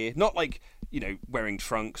matching gear, not like, wearing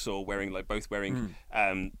trunks or wearing both wearing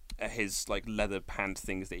his leather pant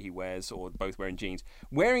things that he wears, or both wearing jeans,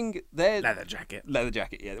 wearing their leather jacket.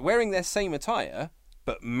 Yeah, wearing their same attire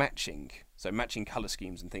but matching. So matching colour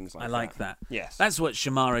schemes and things like that. I like that. Yes. That's what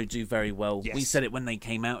Shimaro do very well. Yes. We said it when they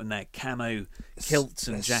came out in their camo kilts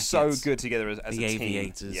and jackets. So good together as the a team.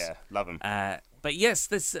 Aviators. Yeah, love them. But yes,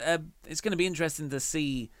 this it's going to be interesting to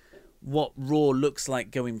see what Raw looks like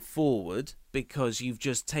going forward, because you've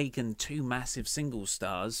just taken 2 massive single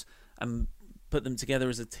stars and put them together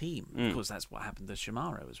as a team. Of course, that's what happened to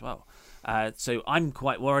Shimaro as well. So I'm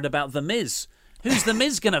quite worried about The Miz. Who's The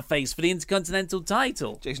Miz going to face for the Intercontinental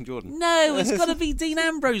title? Jason Jordan. No, it's got to be Dean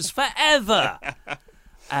Ambrose forever.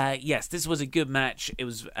 Yes, this was a good match. It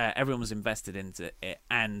was everyone was invested into it,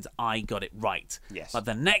 and I got it right. Yes. But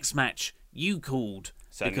the next match you called,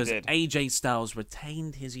 Certainly because did. AJ Styles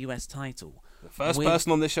retained his US title. The first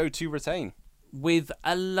person on this show to retain. With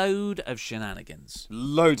a load of shenanigans.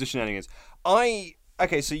 Loads of shenanigans.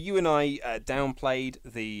 Okay, so you and I downplayed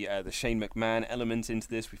the Shane McMahon element into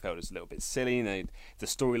this. We felt it was a little bit silly. The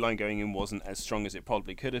storyline going in wasn't as strong as it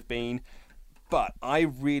probably could have been. But I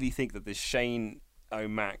really think that this Shane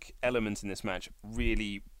O'Mac element in this match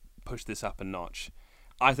really pushed this up a notch.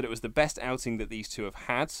 I thought it was the best outing that these two have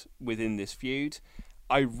had within this feud.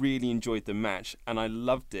 I really enjoyed the match, and I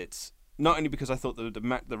loved it. Not only because I thought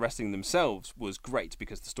the wrestling themselves was great,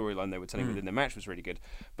 because the storyline they were telling within the match was really good,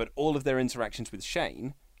 but all of their interactions with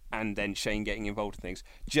Shane, and then Shane getting involved in things,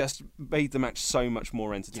 just made the match so much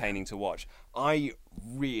more entertaining to watch. I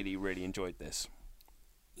really, really enjoyed this.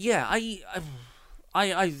 Yeah, it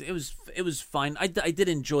was fine. I did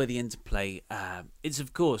enjoy the interplay. It's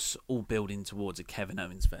of course all building towards a Kevin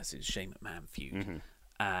Owens versus Shane McMahon feud.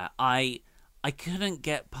 I couldn't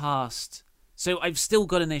get past. So I've still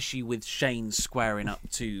got an issue with Shane squaring up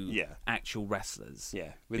to actual wrestlers.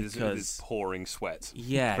 Yeah, with his pouring sweat.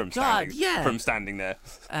 Yeah, from standing there.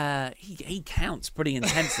 He counts pretty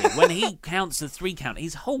intensely. When he counts the 3 count,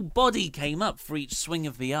 his whole body came up for each swing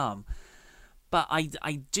of the arm. But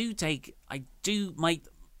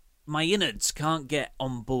my innards can't get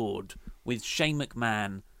on board with Shane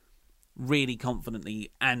McMahon really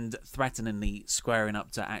confidently and threateningly squaring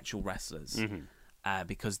up to actual wrestlers.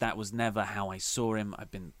 Because that was never how I saw him.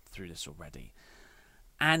 I've been through this already.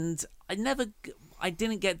 And I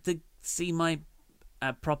didn't get to see my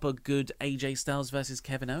proper good AJ Styles versus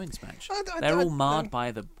Kevin Owens match. They're all marred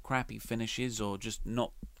by the crappy finishes or just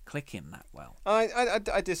not clicking that well.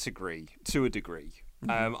 I disagree to a degree.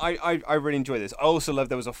 I really enjoy this. I also love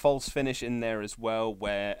there was a false finish in there as well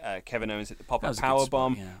where Kevin Owens hit the pop-up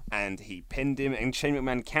powerbomb and he pinned him, and Shane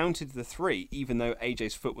McMahon counted the 3 even though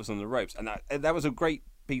AJ's foot was on the ropes, and that was a great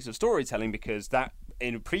piece of storytelling, because that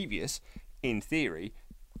in theory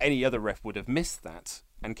any other ref would have missed that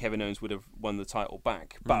and Kevin Owens would have won the title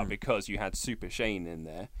back, but because you had Super Shane in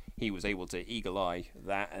there, he was able to eagle eye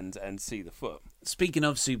that and see the foot. Speaking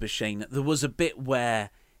of Super Shane, there was a bit where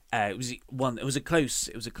it was a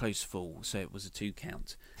close fall, so it was a 2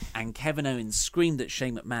 count. And Kevin Owens screamed at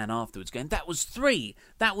Shane McMahon afterwards, going, "That was 3!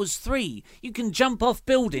 That was 3! You can jump off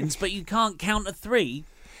buildings, but you can't count a 3."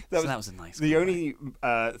 That was a nice. The only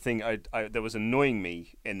thing that was annoying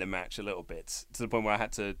me in the match a little bit, to the point where I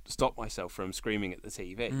had to stop myself from screaming at the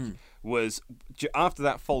TV, was after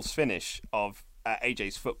that false finish of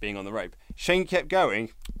AJ's foot being on the rope, Shane kept going.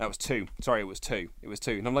 That was 2. Sorry, it was 2. It was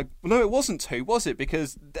 2. And I'm like, well, no, it wasn't 2, was it?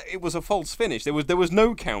 Because it was a false finish. There was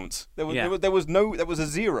no count. There was a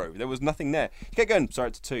 0. There was nothing there. He kept going. Sorry,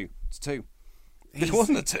 it's 2. It's 2. It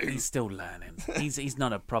wasn't a 2. He's still learning. He's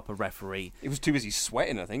not a proper referee. He was too busy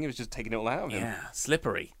sweating. I think he was just taking it all out of him. Yeah,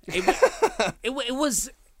 slippery. It was.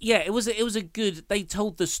 Yeah, it was a good. They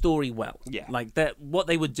told the story well. Yeah, like that. What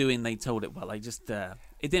they were doing, they told it well. I just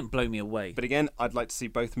it didn't blow me away. But again, I'd like to see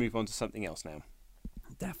both move on to something else now.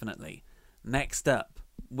 Definitely. Next up,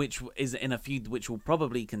 which is in a feud which will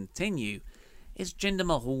probably continue, is Jinder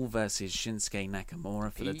Mahal versus Shinsuke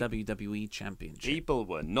Nakamura for the WWE Championship. People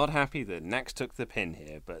were not happy that Nax took the pin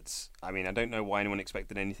here, but I mean, I don't know why anyone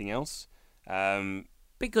expected anything else.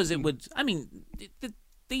 Because it would. I mean.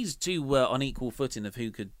 These two were on equal footing of who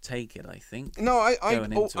could take it, I think. No, I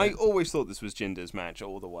always thought this was Jinder's match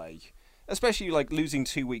all the way. Especially like losing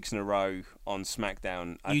 2 weeks in a row on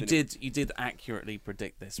SmackDown. You did accurately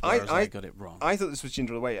predict this, whereas I got it wrong. I thought this was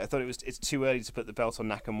Jinder all the way. I thought it's too early to put the belt on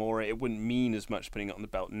Nakamura. It wouldn't mean as much putting it on the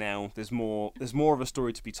belt now. There's more of a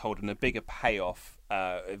story to be told and a bigger payoff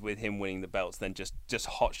with him winning the belts than just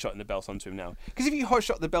hot-shotting the belt onto him now. Because if you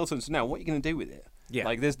hot-shot the belt onto him now, what are you going to do with it? Yeah.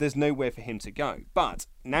 Like there's nowhere for him to go. But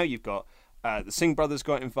now you've got the Singh brothers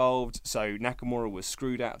got involved, so Nakamura was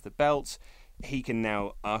screwed out of the belt. He can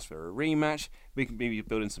now ask for a rematch. We can maybe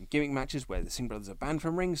build in some gimmick matches where the Singh brothers are banned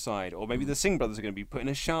from ringside, or maybe the Singh brothers are going to be put in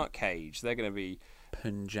a shark cage. They're going to be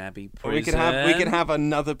Punjabi prison. Or we could have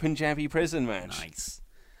another Punjabi prison match. Nice.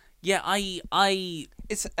 Yeah,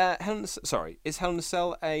 It's is Hell in a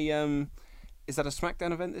Cell a is that a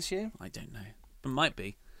SmackDown event this year? I don't know. It might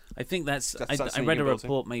be. I think that's I read a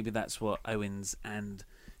report. Maybe that's what Owens and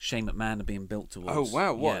Shane McMahon are being built towards. Oh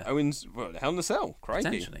wow! What yeah. Owens? Hell in a Cell? Crikey!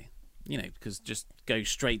 Potentially. You know, because just go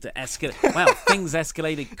straight to escalate. Wow, things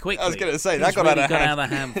escalated quickly. I was going to say, things that got really out of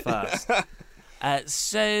hand. fast.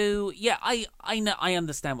 So, yeah, I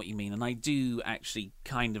understand what you mean, and I do actually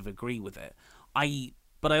kind of agree with it.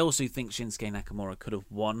 But I also think Shinsuke Nakamura could have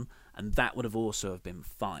won, and that would have also have been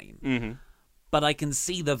fine. Mm-hmm. But I can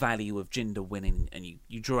see the value of Jinder winning, and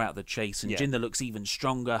you draw out the chase, and Yeah. Jinder looks even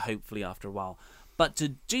stronger, hopefully, after a while. But to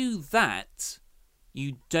do that,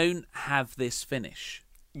 you don't have this finish.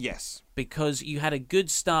 Yes. Because you had a good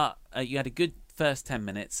start, you had a good first 10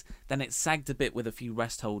 minutes, then it sagged a bit with a few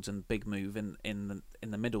rest holds and big move in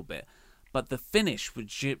the middle bit. But the finish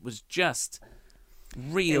was just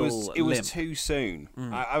real It was limp. too soon.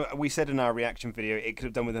 We said in our reaction video it could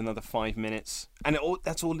have done with another 5 minutes, and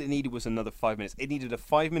that's all it needed was another 5 minutes. It needed a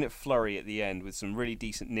 5-minute flurry at the end with some really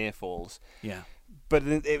decent near falls. Yeah. But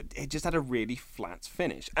it just had a really flat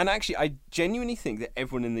finish. And actually, I genuinely think that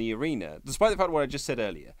everyone in the arena, despite the fact what I just said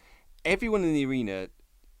earlier, everyone in the arena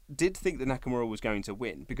did think that Nakamura was going to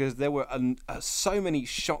win, because there were so many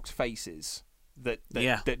shocked faces that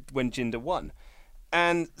when Jinder won.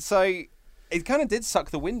 And so it kind of did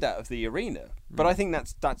suck the wind out of the arena. But I think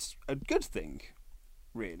that's a good thing,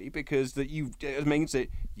 really, because it means that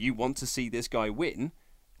you want to see this guy win.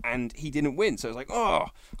 And he didn't win, so it's like, oh,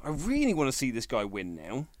 I really want to see this guy win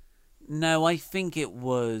now. No, I think it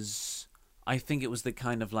was the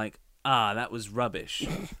kind of like, that was rubbish.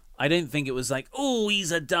 I don't think it was like, oh,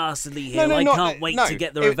 he's a dastardly heel. No, I not- can't wait no, to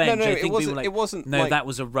get the it- revenge. no, I it think wasn't- we were like, it wasn't no, like- that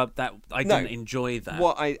was a rub. That I No. didn't enjoy that.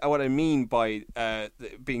 What I mean by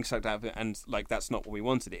being sucked out of it, and like that's not what we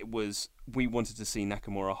wanted. It was we wanted to see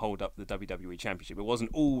Nakamura hold up the WWE Championship. It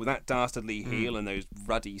wasn't that dastardly heel and those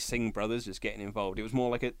ruddy Singh brothers just getting involved. It was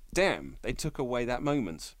more like damn, they took away that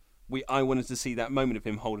moment. I wanted to see that moment of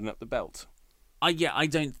him holding up the belt. I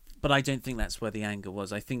don't think that's where the anger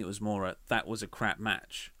was. I think it was more that was a crap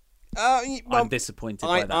match. Well, I'm disappointed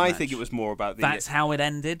by that match. I think it was more about the. That's how it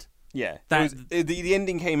ended. Yeah, That- the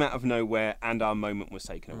ending came out of nowhere, and our moment was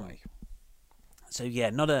taken away. So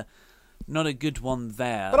yeah, not a good one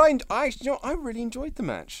there. But I really enjoyed the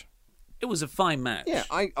match. It was a fine match. Yeah,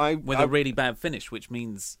 with a really bad finish, which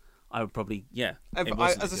means I would probably it wasn't a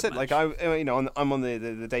as I good said, match. I'm on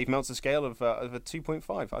the Dave Meltzer scale of a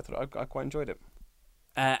 2.5. I thought I quite enjoyed it.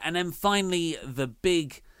 And then finally the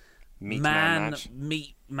big Meat man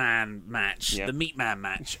match, Yeah. the Meat Man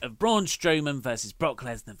match of Braun Strowman versus Brock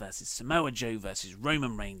Lesnar versus Samoa Joe versus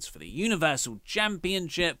Roman Reigns for the Universal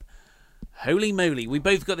Championship. Holy moly, we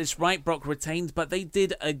both got this right. Brock retained, but they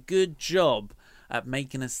did a good job at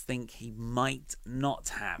making us think he might not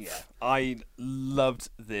have. Yeah, I loved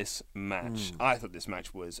this match. I thought this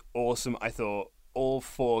match was awesome. I thought all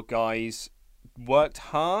four guys worked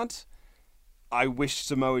hard. I wish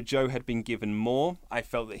Samoa Joe had been given more. I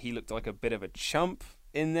felt that he looked like a bit of a chump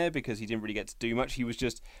in there because he didn't really get to do much. He was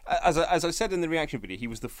just, as I said in the reaction video, he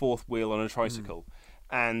was the fourth wheel on a tricycle.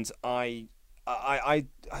 And I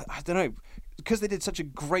don't know, because they did such a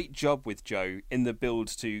great job with Joe in the build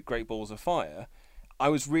to Great Balls of Fire, I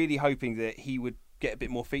was really hoping that he would get a bit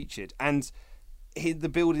more featured. And the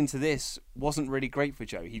build into this wasn't really great for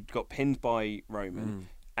Joe. He got pinned by Roman.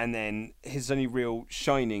 And then his only real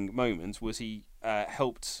shining moment was he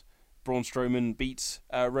helped Braun Strowman beat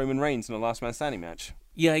Roman Reigns in a last man standing match.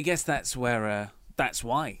 Yeah, I guess that's where that's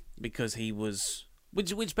why, because he was,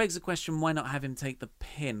 which begs the question, why not have him take the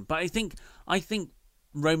pin? But I think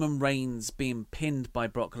Roman Reigns being pinned by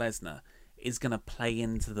Brock Lesnar is going to play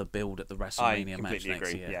into the build at the WrestleMania match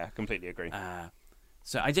next year. Yeah, completely agree.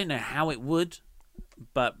 So I don't know how it would,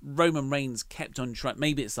 but Roman Reigns kept on trying.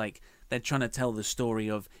 Maybe it's like they're trying to tell the story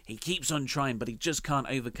of he keeps on trying, but he just can't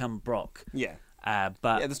overcome Brock. Yeah.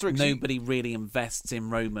 But the story, nobody really invests in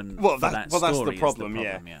Roman. That's the problem.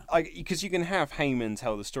 Yeah. Because you can have Heyman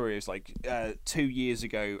tell the story. It's like 2 years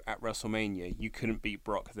ago at WrestleMania, you couldn't beat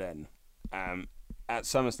Brock then. At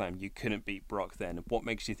SummerSlam, you couldn't beat Brock then. What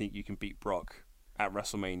makes you think you can beat Brock at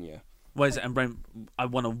WrestleMania? Whereas I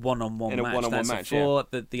won a one-on-one In a match. one-on-one That's match, before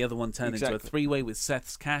the other one turned into a Exactly. three-way with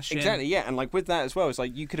Seth's cash in. Exactly, yeah, and like with that as well, it's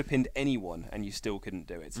like you could have pinned anyone and you still couldn't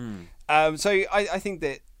do it. So I think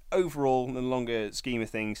that overall, in the longer scheme of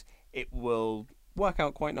things, it will work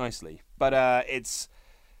out quite nicely. But it's,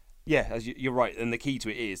 yeah, as you're right, and the key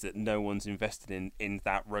to it is that no one's invested in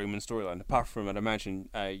that Roman storyline, apart from, I'd imagine,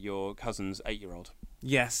 your cousin's 8-year-old.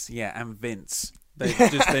 Yes, yeah, and Vince.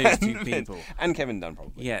 Just those two people. And Kevin Dunn,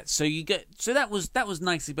 probably. Yeah, so that was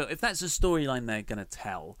nicely built. If that's a storyline they're going to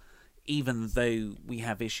tell, even though we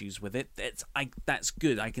have issues with it, that's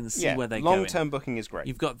good. I can see where they're going. Long-term booking is great.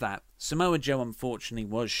 You've got that. Samoa Joe, unfortunately,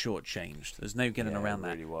 was shortchanged. There's no getting around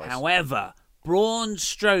that. really was. However, Braun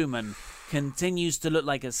Strowman continues to look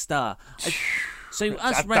like a star.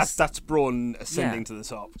 That's Braun ascending to the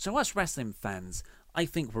top. So us wrestling fans, I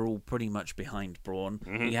think we're all pretty much behind Braun.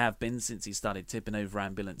 We have been since he started tipping over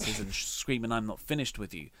ambulances and screaming, "I'm not finished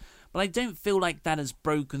with you." But I don't feel like that has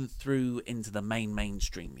broken through into the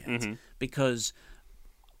mainstream yet. Because,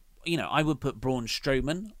 I would put Braun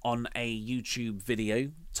Strowman on a YouTube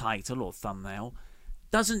video title or thumbnail.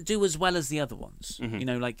 Doesn't do as well as the other ones.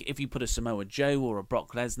 Like if you put a Samoa Joe or a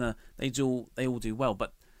Brock Lesnar, they all do well.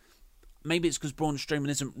 But maybe it's because Braun Strowman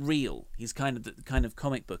isn't real. He's kind of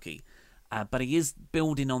comic booky. But he is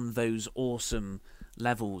building on those awesome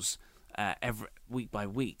levels every week by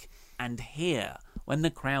week. And here, when the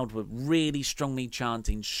crowd were really strongly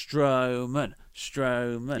chanting Strowman,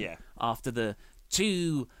 after the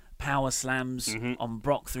 2 power slams on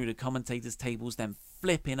Brock through the commentators' tables, then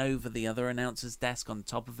flipping over the other announcer's desk on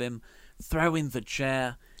top of him, throwing the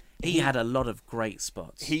chair. He had a lot of great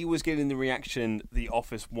spots. He was getting the reaction the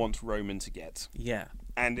Office wants Roman to get. Yeah.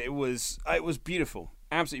 And it was beautiful.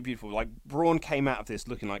 Absolutely beautiful. Like, Braun came out of this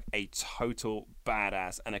looking like a total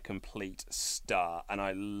badass and a complete star, and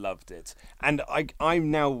I loved it. And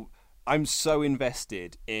I'm so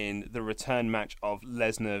invested in the return match of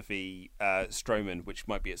Lesnar v Strowman, which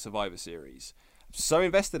might be at Survivor Series. So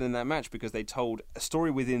invested in that match because they told a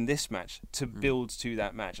story within this match to build to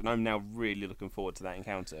that match, and I'm now really looking forward to that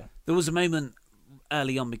encounter. There was a moment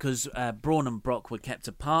early on because Braun and Brock were kept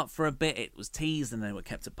apart for a bit. It was teased and they were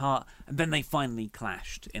kept apart, and then they finally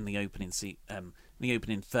clashed in the opening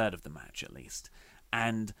third of the match, at least.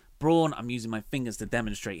 And Braun, I'm using my fingers to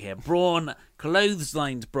demonstrate here, Braun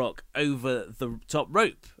clotheslined Brock over the top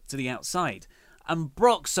rope to the outside. And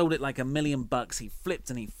Brock sold it like $1 million. He flipped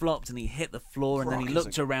and he flopped and he hit the floor, and then he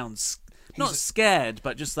looked around, not scared,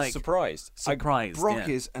 but just like surprised. Brock yeah.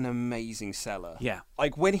 is an amazing seller. Yeah.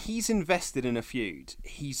 Like when he's invested in a feud,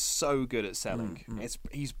 he's so good at selling.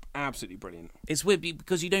 He's absolutely brilliant. It's weird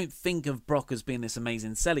because you don't think of Brock as being this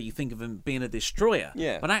amazing seller. You think of him being a destroyer.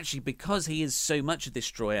 Yeah. But actually, because he is so much a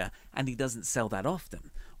destroyer and he doesn't sell that often,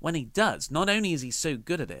 when he does, not only is he so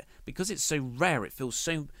good at it, because it's so rare, it feels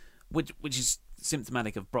so, which is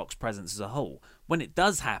symptomatic of Brock's presence as a whole. When it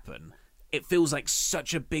does happen, it feels like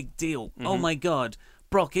such a big deal. Mm-hmm. Oh my God,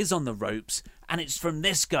 Brock is on the ropes, and it's from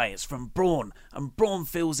this guy, it's from Braun, and Braun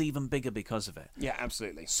feels even bigger because of it. Yeah,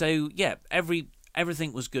 absolutely. So yeah,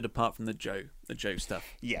 everything was good apart from the Joe stuff.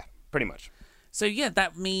 Yeah, pretty much. So yeah,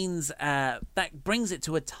 that means that brings it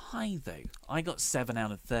to a tie though. I got 7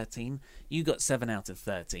 out of 13. You got 7 out of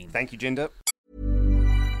 13. Thank you, Jinder.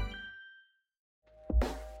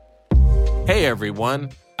 Hey everyone,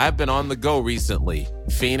 I've been on the go recently.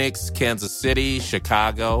 Phoenix, Kansas City,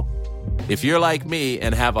 Chicago. If you're like me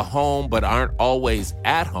and have a home but aren't always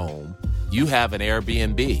at home, you have an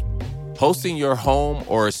Airbnb. Hosting your home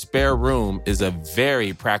or a spare room is a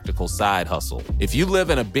very practical side hustle. If you live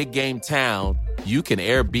in a big game town, you can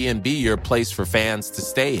Airbnb your place for fans to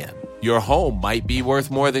stay in. Your home might be worth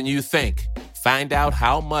more than you think. Find out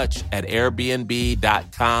how much at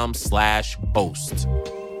airbnb.com/host.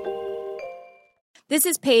 This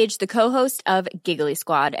is Paige, the co-host of Giggly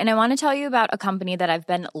Squad, and I want to tell you about a company that I've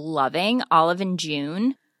been loving, Olive &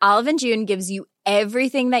 June. Olive & June gives you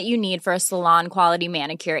everything that you need for a salon-quality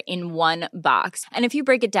manicure in one box. And if you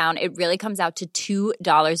break it down, it really comes out to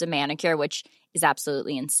 $2 a manicure, which is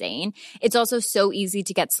absolutely insane. It's also so easy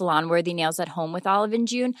to get salon-worthy nails at home with Olive &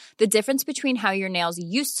 June. The difference between how your nails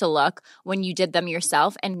used to look when you did them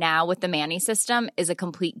yourself and now with the Mani system is a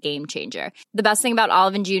complete game changer. The best thing about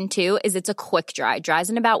Olive & June, too, is it's a quick dry. Dries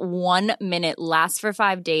in about 1 minute, lasts for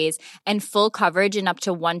 5 days, and full coverage in up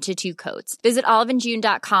to 1 to 2 coats. Visit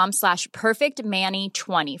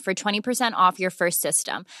oliveandjune.com/perfectmani20 for 20% off your first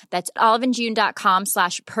system. That's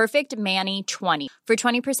oliveandjune.com/perfectmani20 for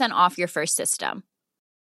 20% off your first system.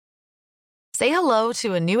 Say hello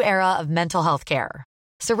to a new era of mental health care.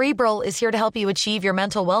 Cerebral is here to help you achieve your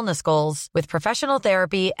mental wellness goals with professional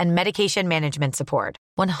therapy and medication management support.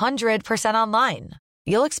 100% online.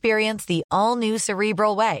 You'll experience the all-new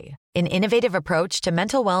Cerebral Way, an innovative approach to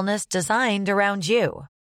mental wellness designed around you.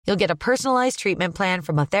 You'll get a personalized treatment plan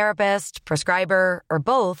from a therapist, prescriber, or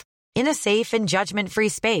both in a safe and judgment-free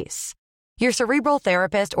space. Your Cerebral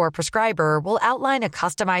therapist or prescriber will outline a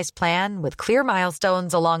customized plan with clear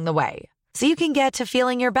milestones along the way, so you can get to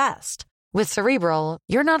feeling your best. With Cerebral,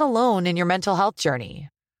 you're not alone in your mental health journey.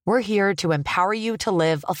 We're here to empower you to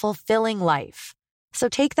live a fulfilling life. So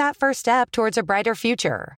take that first step towards a brighter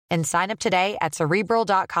future and sign up today at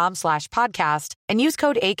Cerebral.com/podcast and use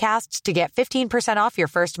code ACAST to get 15% off your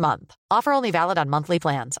first month. Offer only valid on monthly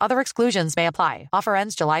plans. Other exclusions may apply. Offer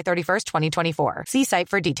ends July 31st, 2024. See site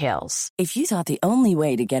for details. If you thought the only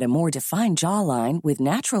way to get a more defined jawline with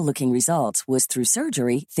natural-looking results was through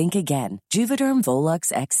surgery, think again. Juvederm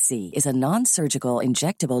Volux XC is a non-surgical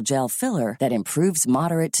injectable gel filler that improves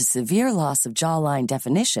moderate to severe loss of jawline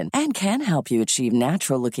definition and can help you achieve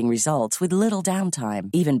natural-looking results with little downtime.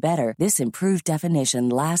 Even better, this improved definition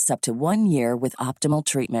lasts up to 1 year with optimal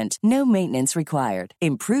treatment. No maintenance required.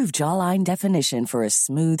 Improve jawline definition for a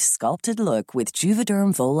smooth, sculpted look with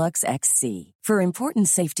Juvederm Volux XC. For important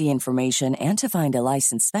safety information and to find a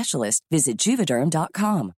licensed specialist, visit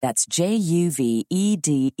Juvederm.com. That's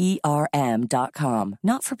JUVEDERM.com.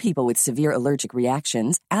 Not for people with severe allergic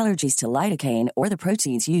reactions, allergies to lidocaine, or the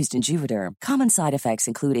proteins used in Juvederm. Common side effects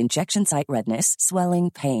include injection site redness,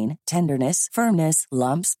 swelling, pain, tenderness, firmness,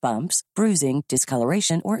 lumps, bumps, bruising,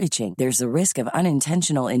 discoloration, or itching. There's a risk of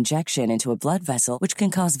unintentional injection into a blood vessel, which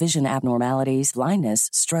can cause vision abnormalities,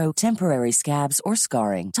 blindness, stroke, temporary scabs, or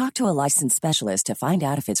scarring. Talk to a licensed specialist to find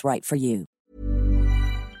out if it's right for you.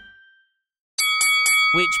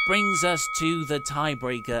 Which brings us to the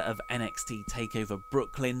tiebreaker of NXT TakeOver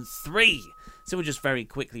Brooklyn 3. So we'll just very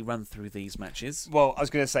quickly run through these matches. Well, I was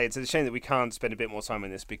going to say, it's a shame that we can't spend a bit more time on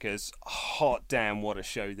this because hot damn what a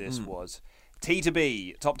show this was. T to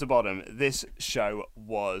B, top to bottom, this show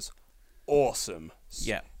was awesome.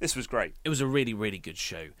 Yeah. This was great. It was a really, really good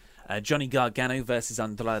show. Johnny Gargano versus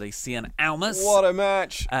Andrade Cien Almas. What a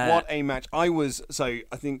match! What a match! I'm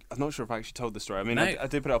not sure if I actually told the story. I mean, No. I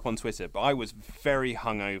did put it up on Twitter, but I was very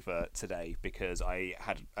hungover today because I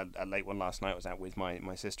had a late one last night. I was out with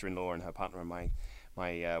my sister-in-law and her partner and my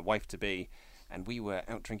wife-to-be, and we were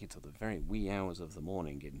out drinking till the very wee hours of the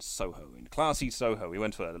morning in Soho, in classy Soho. We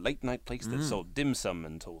went to a late-night place that sold dim sum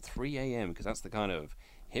until 3 a.m. because that's the kind of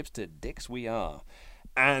hipster dicks we are.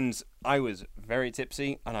 And I was very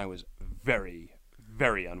tipsy, and I was very,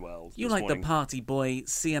 very unwell. You this like morning. the party boy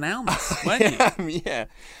Cien Almas, weren't you? Yeah.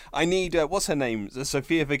 I need, what's her name?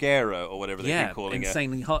 Sofia Vergara, or whatever they've been calling her.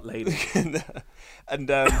 insanely hot lady.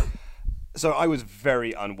 and so I was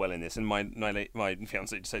very unwell in this, and my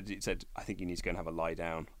fiance said, I think you need to go and have a lie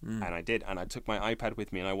down. And I did, and I took my iPad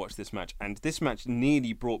with me, and I watched this match. And this match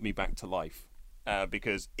nearly brought me back to life.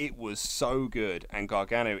 Because it was so good, and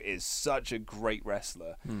Gargano is such a great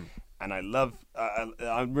wrestler, and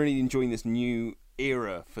I'm really enjoying this new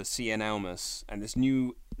era for Cien Almas and this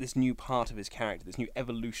new part of his character, this new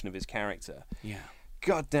evolution of his character. Yeah.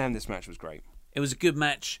 God damn, this match was great. It was a good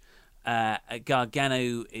match.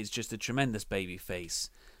 Gargano is just a tremendous babyface.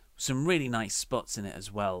 Some really nice spots in it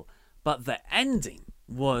as well. But the ending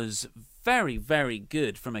was very, very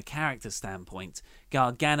good from a character standpoint.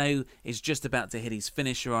 Gargano is just about to hit his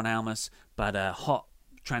finisher on Almas, but a hot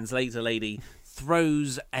translator lady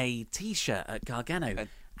throws a T-shirt at Gargano,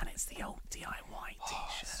 and it's the old DIY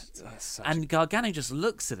T-shirt. And Gargano just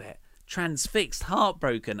looks at it, transfixed,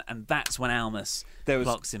 heartbroken, and that's when Almas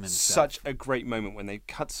blocks him himself. Such a great moment when they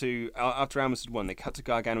cut to, after Almas had won, they cut to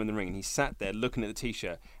Gargano in the ring, and he sat there looking at the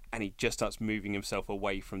T-shirt, and he just starts moving himself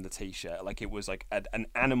away from the T-shirt like it was like an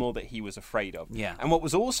animal that he was afraid of. Yeah. And what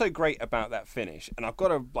was also great about that finish, and I've got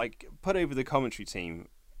to put over the commentary team,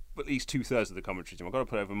 at least 2/3 of the commentary team, I've got to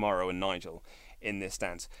put over Morrow and Nigel in this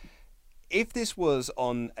stance. If this was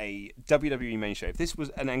on a WWE main show, if this was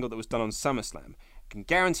an angle that was done on SummerSlam, I can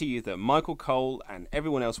guarantee you that Michael Cole and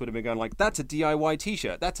everyone else would have been going like, that's a DIY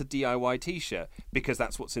T-shirt, that's a DIY T-shirt, because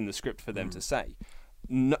that's what's in the script for them to say.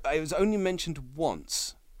 No, it was only mentioned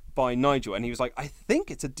once by Nigel, and he was like, I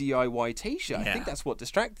think it's a DIY T-shirt. I think that's what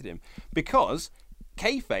distracted him, because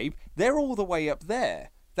kayfabe, they're all the way up there.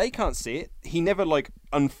 They can't see it. He never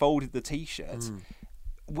unfolded the T-shirt.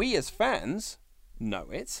 We as fans know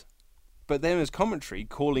it, but then as commentary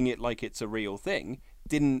calling it like it's a real thing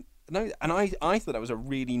didn't know that. And I thought that was a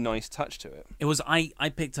really nice touch to it. It was. I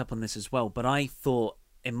picked up on this as well, but I thought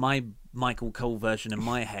in my Michael Cole version in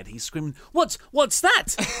my head, he's screaming, What's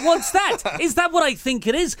that? What's that? Is that what I think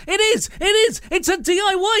it is? It is! It's a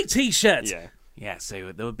DIY T-shirt! Yeah,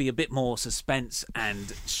 so there would be a bit more suspense and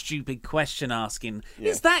stupid question asking,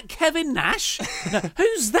 is that Kevin Nash?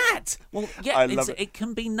 Who's that? Well, yeah, it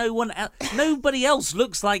can be no one else. Nobody else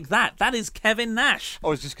looks like that. That is Kevin Nash.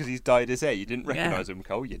 Oh, it's just because he's dyed his hair. You didn't recognise him,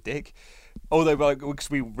 Cole, you dick. Although, because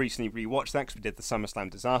we recently rewatched that, because we did the SummerSlam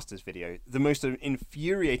Disasters video, the most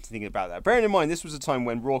infuriating thing about that, bearing in mind this was a time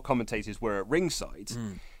when Raw commentators were at ringside,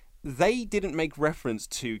 they didn't make reference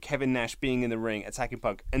to Kevin Nash being in the ring attacking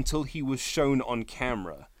Punk until he was shown on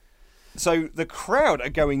camera. So the crowd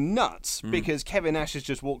are going nuts because Kevin Nash has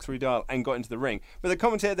just walked through the aisle and got into the ring. But the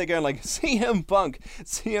commentator, they're going like, CM Punk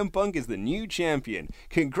is the new champion.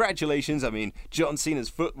 Congratulations. I mean, John Cena's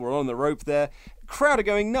foot were on the rope there. Crowd are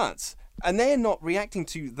going nuts. And they're not reacting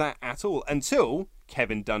to that at all until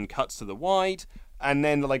Kevin Dunn cuts to the wide. And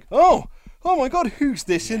then they're like, oh my God, who's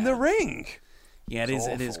this in the ring? Yeah,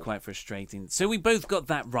 it is quite frustrating. So we both got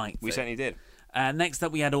that right. We certainly did. Next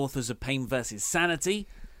up, we had Authors of Pain versus Sanity.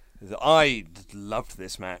 I loved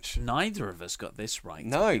this match. Neither of us got this right.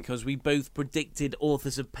 No. Because we both predicted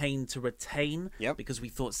Authors of Pain to retain. Yep. Because we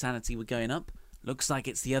thought Sanity were going up. Looks like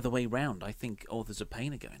it's the other way round. I think Authors of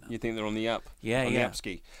Pain are going up. You think they're on the up? Yeah, on yeah. the up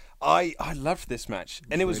ski. I loved this match.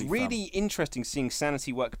 And it was really interesting seeing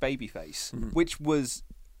Sanity work babyface, which was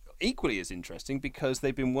equally as interesting because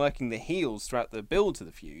they've been working the heels throughout the build to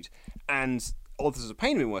the feud, and Authors of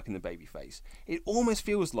Pain have been working the babyface. It almost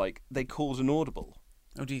feels like they called an audible.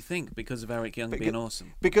 Oh, do you think? Because of Eric Young being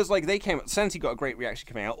awesome? Because they came, Sanity got a great reaction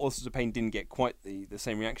coming out. Authors of Pain didn't get quite the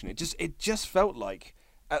same reaction. It just felt like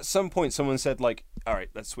at some point someone said all right,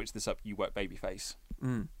 let's switch this up. You work babyface,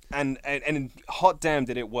 and hot damn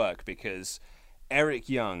did it work because Eric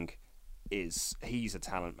Young he's a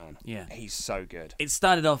talent, man. Yeah, he's so good. It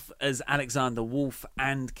started off as Alexander Wolf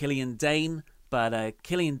and Killian Dane, but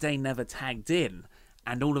Killian Dane never tagged in.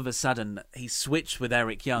 And all of a sudden, he switched with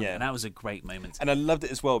Eric Young, and that was a great moment. And I loved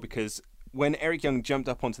it as well because when Eric Young jumped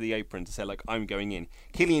up onto the apron to say, I'm going in,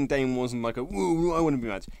 Killian Dane wasn't like, woo, I want to be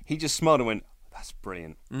mad. He just smiled and went, That's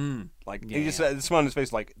brilliant. Like, Yeah, he just the smile on his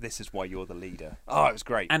face, like, this is why you're the leader. Oh, it was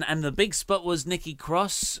great. And the big spot was Nikki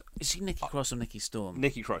Cross. Is she Nikki Cross or Nikki Storm?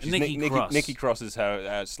 Nikki Cross. Cross. Nikki Cross is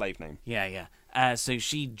her slave name. Yeah. So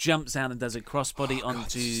she jumps out and does a crossbody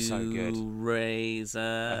onto so good.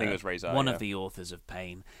 Razor. I think it was Razor. One of the authors of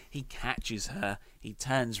Pain. He catches her. He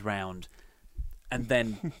turns round. And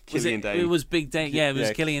then Killian Dane. It was Big Dane. Yeah, it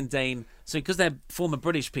was Killian Dane. So because they're former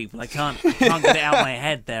British people, I can't get it out of my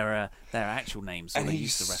head their actual names. So And they he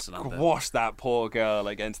used to wrestle under. squashed that poor girl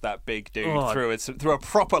against that big dude through a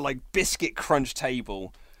proper like biscuit crunch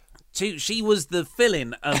table. She was the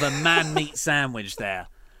filling of a man meat sandwich there.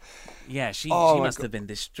 Yeah, she must have been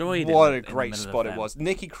destroyed. What in a the great middle spot of it them. was.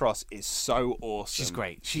 Nikki Cross is so awesome. She's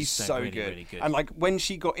great. She's so so really, good. really good. And like when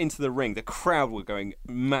she got into the ring, the crowd were going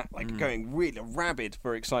mad, going really rabid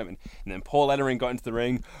for excitement. And then Paul Ellering got into the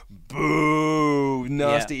ring. Boo!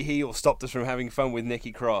 Nasty heel stopped us from having fun with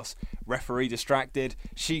Nikki Cross. Referee distracted.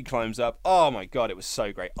 She climbs up. Oh my god, it was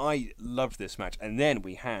so great. I loved this match. And then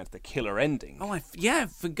we had the killer ending. Oh, I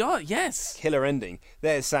forgot. Yes. Killer ending.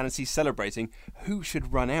 There's Sanity celebrating. Who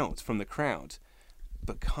should run out from the crowd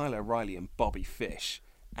but Kyle O'Reilly and Bobby Fish,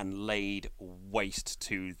 and laid waste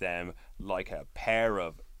to them like a pair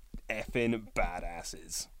of effing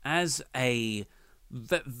badasses. As a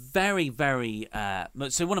very, very...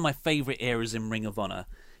 so one of my favourite eras in Ring of Honor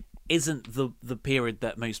isn't the period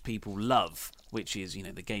that most people love, which is,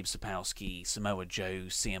 the Gabe Sapolsky, Samoa Joe,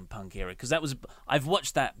 CM Punk era, because I've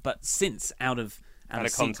watched that, but since out of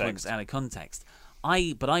context.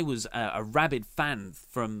 But I was a rabid fan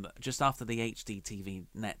from just after the HDTV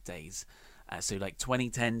net days. So like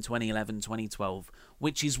 2010, 2011, 2012,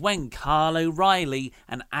 which is when Kyle O'Reilly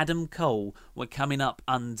and Adam Cole were coming up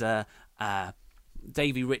under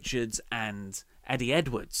Davey Richards and Eddie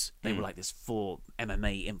Edwards. They were like this 4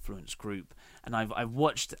 MMA influence group. And I've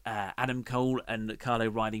watched Adam Cole and Kyle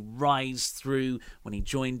O'Reilly rise through when he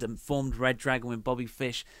joined and formed Red Dragon with Bobby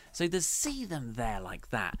Fish. So to see them there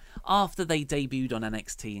like that, after they debuted on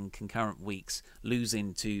NXT in concurrent weeks,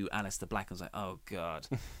 losing to Aleister Black, I was like, oh God,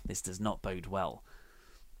 this does not bode well.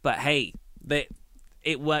 But hey,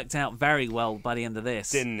 it worked out very well by the end of this.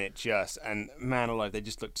 Didn't it just? And man alive, they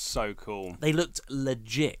just looked so cool. They looked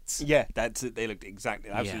legit. Yeah, that's it. They looked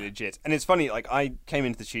absolutely legit. And it's funny, like I came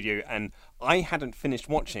into the studio and I hadn't finished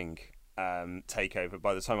watching TakeOver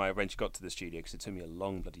by the time I eventually got to the studio, because it took me a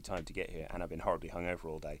long bloody time to get here and I've been horribly hungover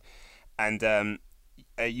all day. And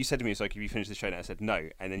you said to me, it's like, have you finished the show? And I said, no.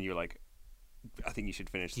 And then you were like, I think you should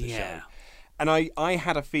finish the show. And I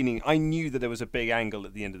had a feeling, I knew that there was a big angle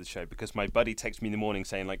at the end of the show because my buddy texted me in the morning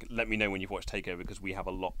saying, like, let me know when you've watched TakeOver because we have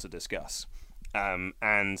a lot to discuss.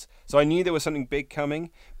 And so I knew there was something big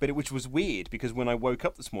coming, which was weird because when I woke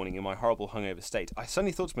up this morning in my horrible hungover state, I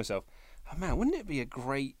suddenly thought to myself, oh man, wouldn't it be a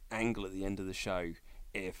great angle at the end of the show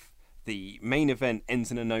if the main event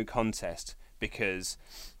ends in a no contest because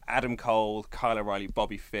Adam Cole, Kyle O'Reilly,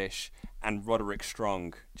 Bobby Fish, and Roderick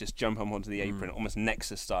Strong just jump up onto the apron, almost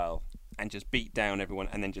Nexus style, and just beat down everyone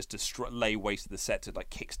and then just lay waste to the set to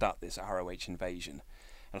like kickstart this ROH invasion.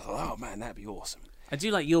 And I thought, oh man, that'd be awesome. I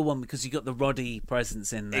do like your one because you got the Roddy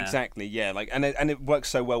presence in there. Exactly, yeah. Like, and it works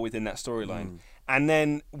so well within that storyline. And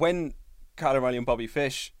then when Kyle O'Reilly and Bobby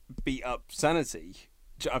Fish beat up Sanity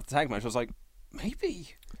after the tag match, I was like,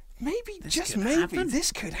 maybe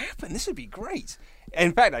this could happen. This would be great.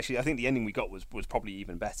 In fact, actually, I think the ending we got was probably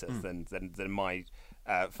even better than my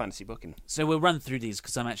fantasy booking. So we'll run through these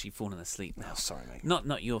because I'm actually falling asleep now. Oh, sorry, mate.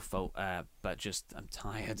 Not your fault, but just I'm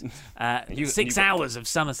tired. 6 hours of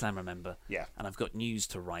SummerSlam, remember? Yeah. And I've got news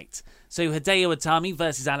to write. So Hideo Itami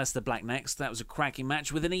versus Aleister Black next. That was a cracking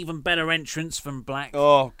match with an even better entrance from Black.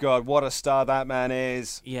 Oh God, what a star that man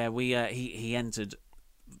is! Yeah, he entered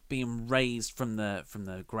being raised from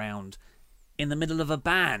the ground in the middle of a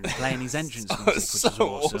band playing his entrance music, which is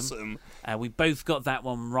awesome. We both got that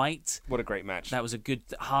one right. What a great match. That was a good,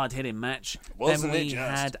 hard-hitting match. Wasn't then it we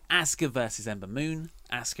just? had Asuka versus Ember Moon.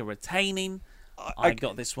 Asuka retaining. I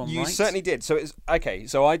got this one right. You certainly did. So it's okay.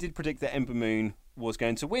 So I did predict that Ember Moon was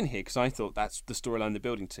going to win here because I thought that's the storyline they're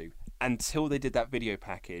building to. Until they did that video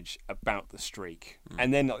package about the streak,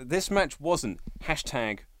 and then this match wasn't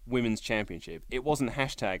hashtag Women's Championship. It wasn't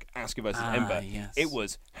hashtag Asuka versus Ember. Yes. It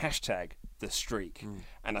was hashtag the streak.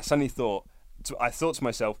 And I suddenly thought to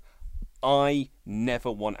myself, I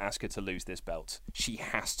never want Asuka to lose this belt. She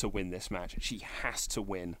has to win this match. She has to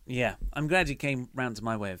win. Yeah, I'm glad you came round to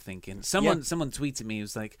my way of thinking. Someone tweeted me, who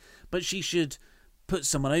was like, but she should put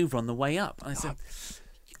someone over on the way up. I said,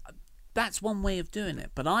 that's one way of doing it.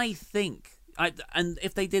 But I think, and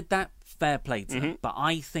if they did that, fair play to them. But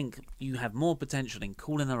I think you have more potential in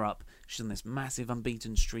calling her up. She's on this massive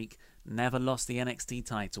unbeaten streak never lost the NXT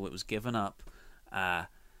title. It was given up. So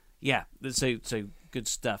good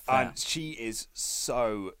stuff there. She is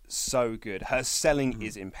so good. Her selling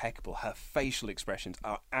is impeccable. Her facial expressions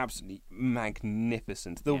are absolutely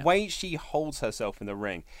magnificent. The way she holds herself in the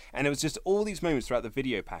ring, and it was just all these moments throughout the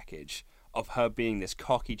video package of her being this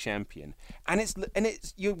cocky champion, and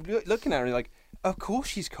it's you're looking at her and you're like, of course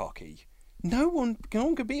she's cocky. No one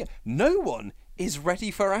could be. No one is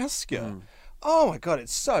ready for Asuka. Oh my god,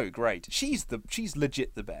 it's so great. She's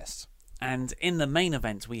legit the best. And in the main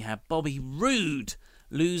event, we have Bobby Roode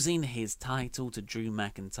losing his title to Drew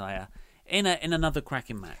McIntyre in another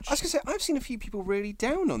cracking match. I was going to say, I've seen a few people really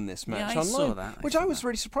down on this match online, saw that. Which I was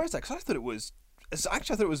really surprised at, because I thought it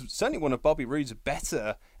was certainly one of Bobby Roode's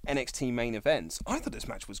better NXT main events. I thought this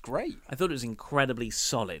match was great. I thought it was incredibly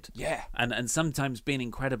solid. Yeah. And sometimes being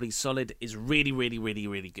incredibly solid is really, really, really,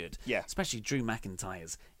 really good. Yeah. Especially Drew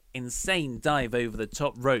McIntyre's insane dive over the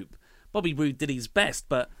top rope. Bobby Roode did his best,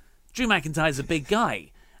 but Drew McIntyre's a big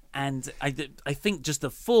guy, and I think just the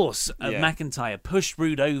force of McIntyre pushed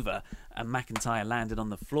Roode over, and McIntyre landed on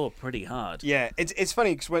the floor pretty hard. Yeah, it's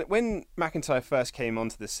funny because when McIntyre first came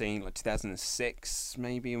onto the scene, like 2006,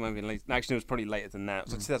 maybe late. Actually, it was probably later than that. It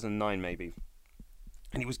was like 2009, maybe.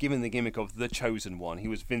 And he was given the gimmick of the Chosen One. He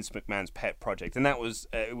was Vince McMahon's pet project, and that was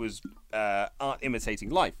art imitating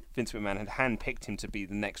life. Vince McMahon had handpicked him to be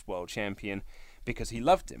the next world champion because he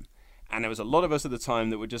loved him. And there was a lot of us at the time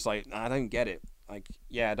that were just like, I don't get it. Like,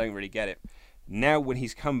 I don't really get it. Now, when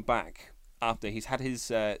he's come back after he's had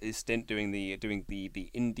his stint doing the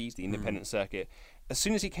indies, the independent circuit, as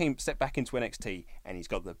soon as he stepped back into NXT, and he's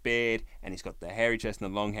got the beard, and he's got the hairy chest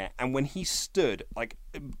and the long hair, and when he stood, like,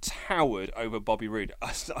 towered over Bobby Roode,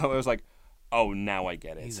 I was like, oh, now I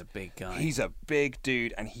get it. He's a big guy. He's a big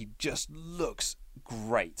dude, and he just looks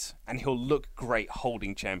great, and he'll look great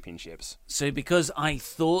holding championships. So because I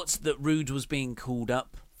thought that Roode was being called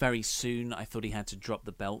up very soon, I thought he had to drop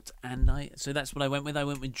the belt, and so that's what I went with. I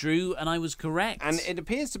went with Drew, and I was correct. And it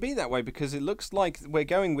appears to be that way because it looks like we're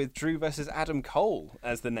going with Drew versus Adam Cole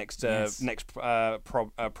as the next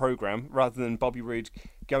program, rather than Bobby Roode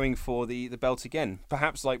going for the belt again.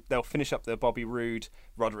 Perhaps like they'll finish up the Bobby Roode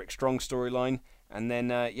Roderick Strong storyline. And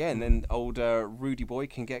then old Rudy Boy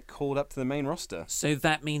can get called up to the main roster. So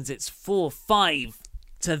that means it's 4-5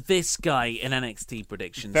 to this guy in NXT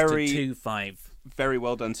predictions. To 2-5. Very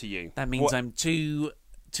well done to you. That means I'm 2-0.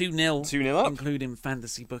 2-0 up. Including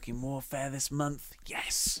Fantasy Booking Warfare this month.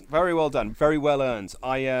 Yes. Very well done. Very well earned.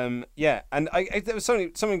 And there was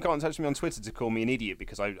someone got in touch with me on Twitter to call me an idiot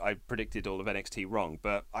because I predicted all of NXT wrong.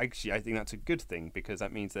 But I think that's a good thing because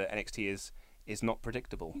that means that NXT is not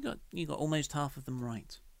predictable. You got almost half of them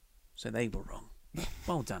right. So they were wrong.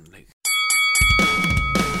 Well done, Luke.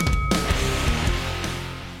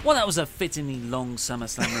 Well, that was a fittingly long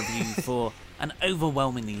SummerSlam review for an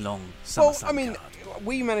overwhelmingly long SummerSlam card.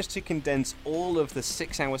 We managed to condense all of the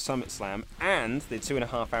 6-hour SummerSlam and the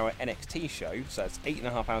 2.5-hour NXT show, so that's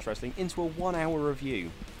 8.5 hours wrestling, into a 1-hour review.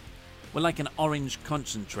 Well, like an orange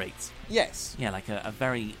concentrate. Yes. Yeah, like a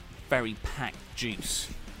very, very packed juice.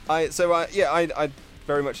 I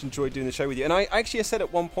very much enjoyed doing the show with you. And I actually said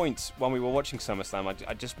at one point when we were watching SummerSlam,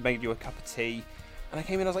 I just made you a cup of tea, and I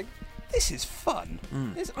came in and I was like, this is fun.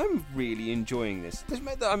 I'm really enjoying this.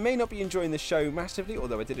 I may not be enjoying the show massively,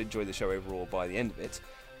 although I did enjoy the show overall by the end of it.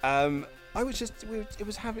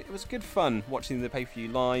 It was good fun watching the pay-per-view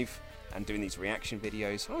live and doing these reaction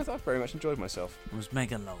videos. I very much enjoyed myself. It was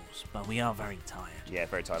mega lows, but we are very tired. Yeah,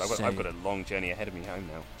 very tired. I've got a long journey ahead of me home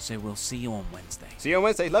now. So we'll see you on Wednesday. See you on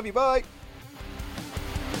Wednesday. Love you. Bye.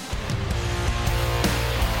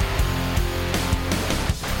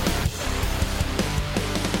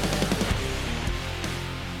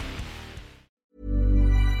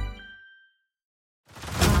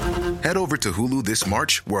 Head over to Hulu this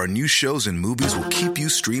March, where our new shows and movies will keep you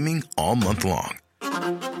streaming all month long.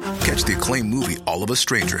 Catch the acclaimed movie All of Us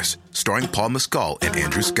Strangers, starring Paul Mescal and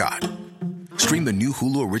Andrew Scott. Stream the new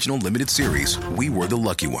Hulu original limited series We Were the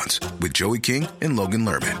Lucky Ones with Joey King and Logan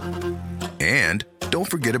Lerman. And don't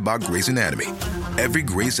forget about Grey's Anatomy. Every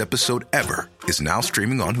Grey's episode ever is now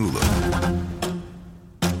streaming on Hulu.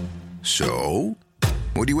 So,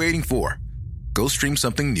 what are you waiting for? Go stream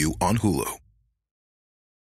something new on Hulu.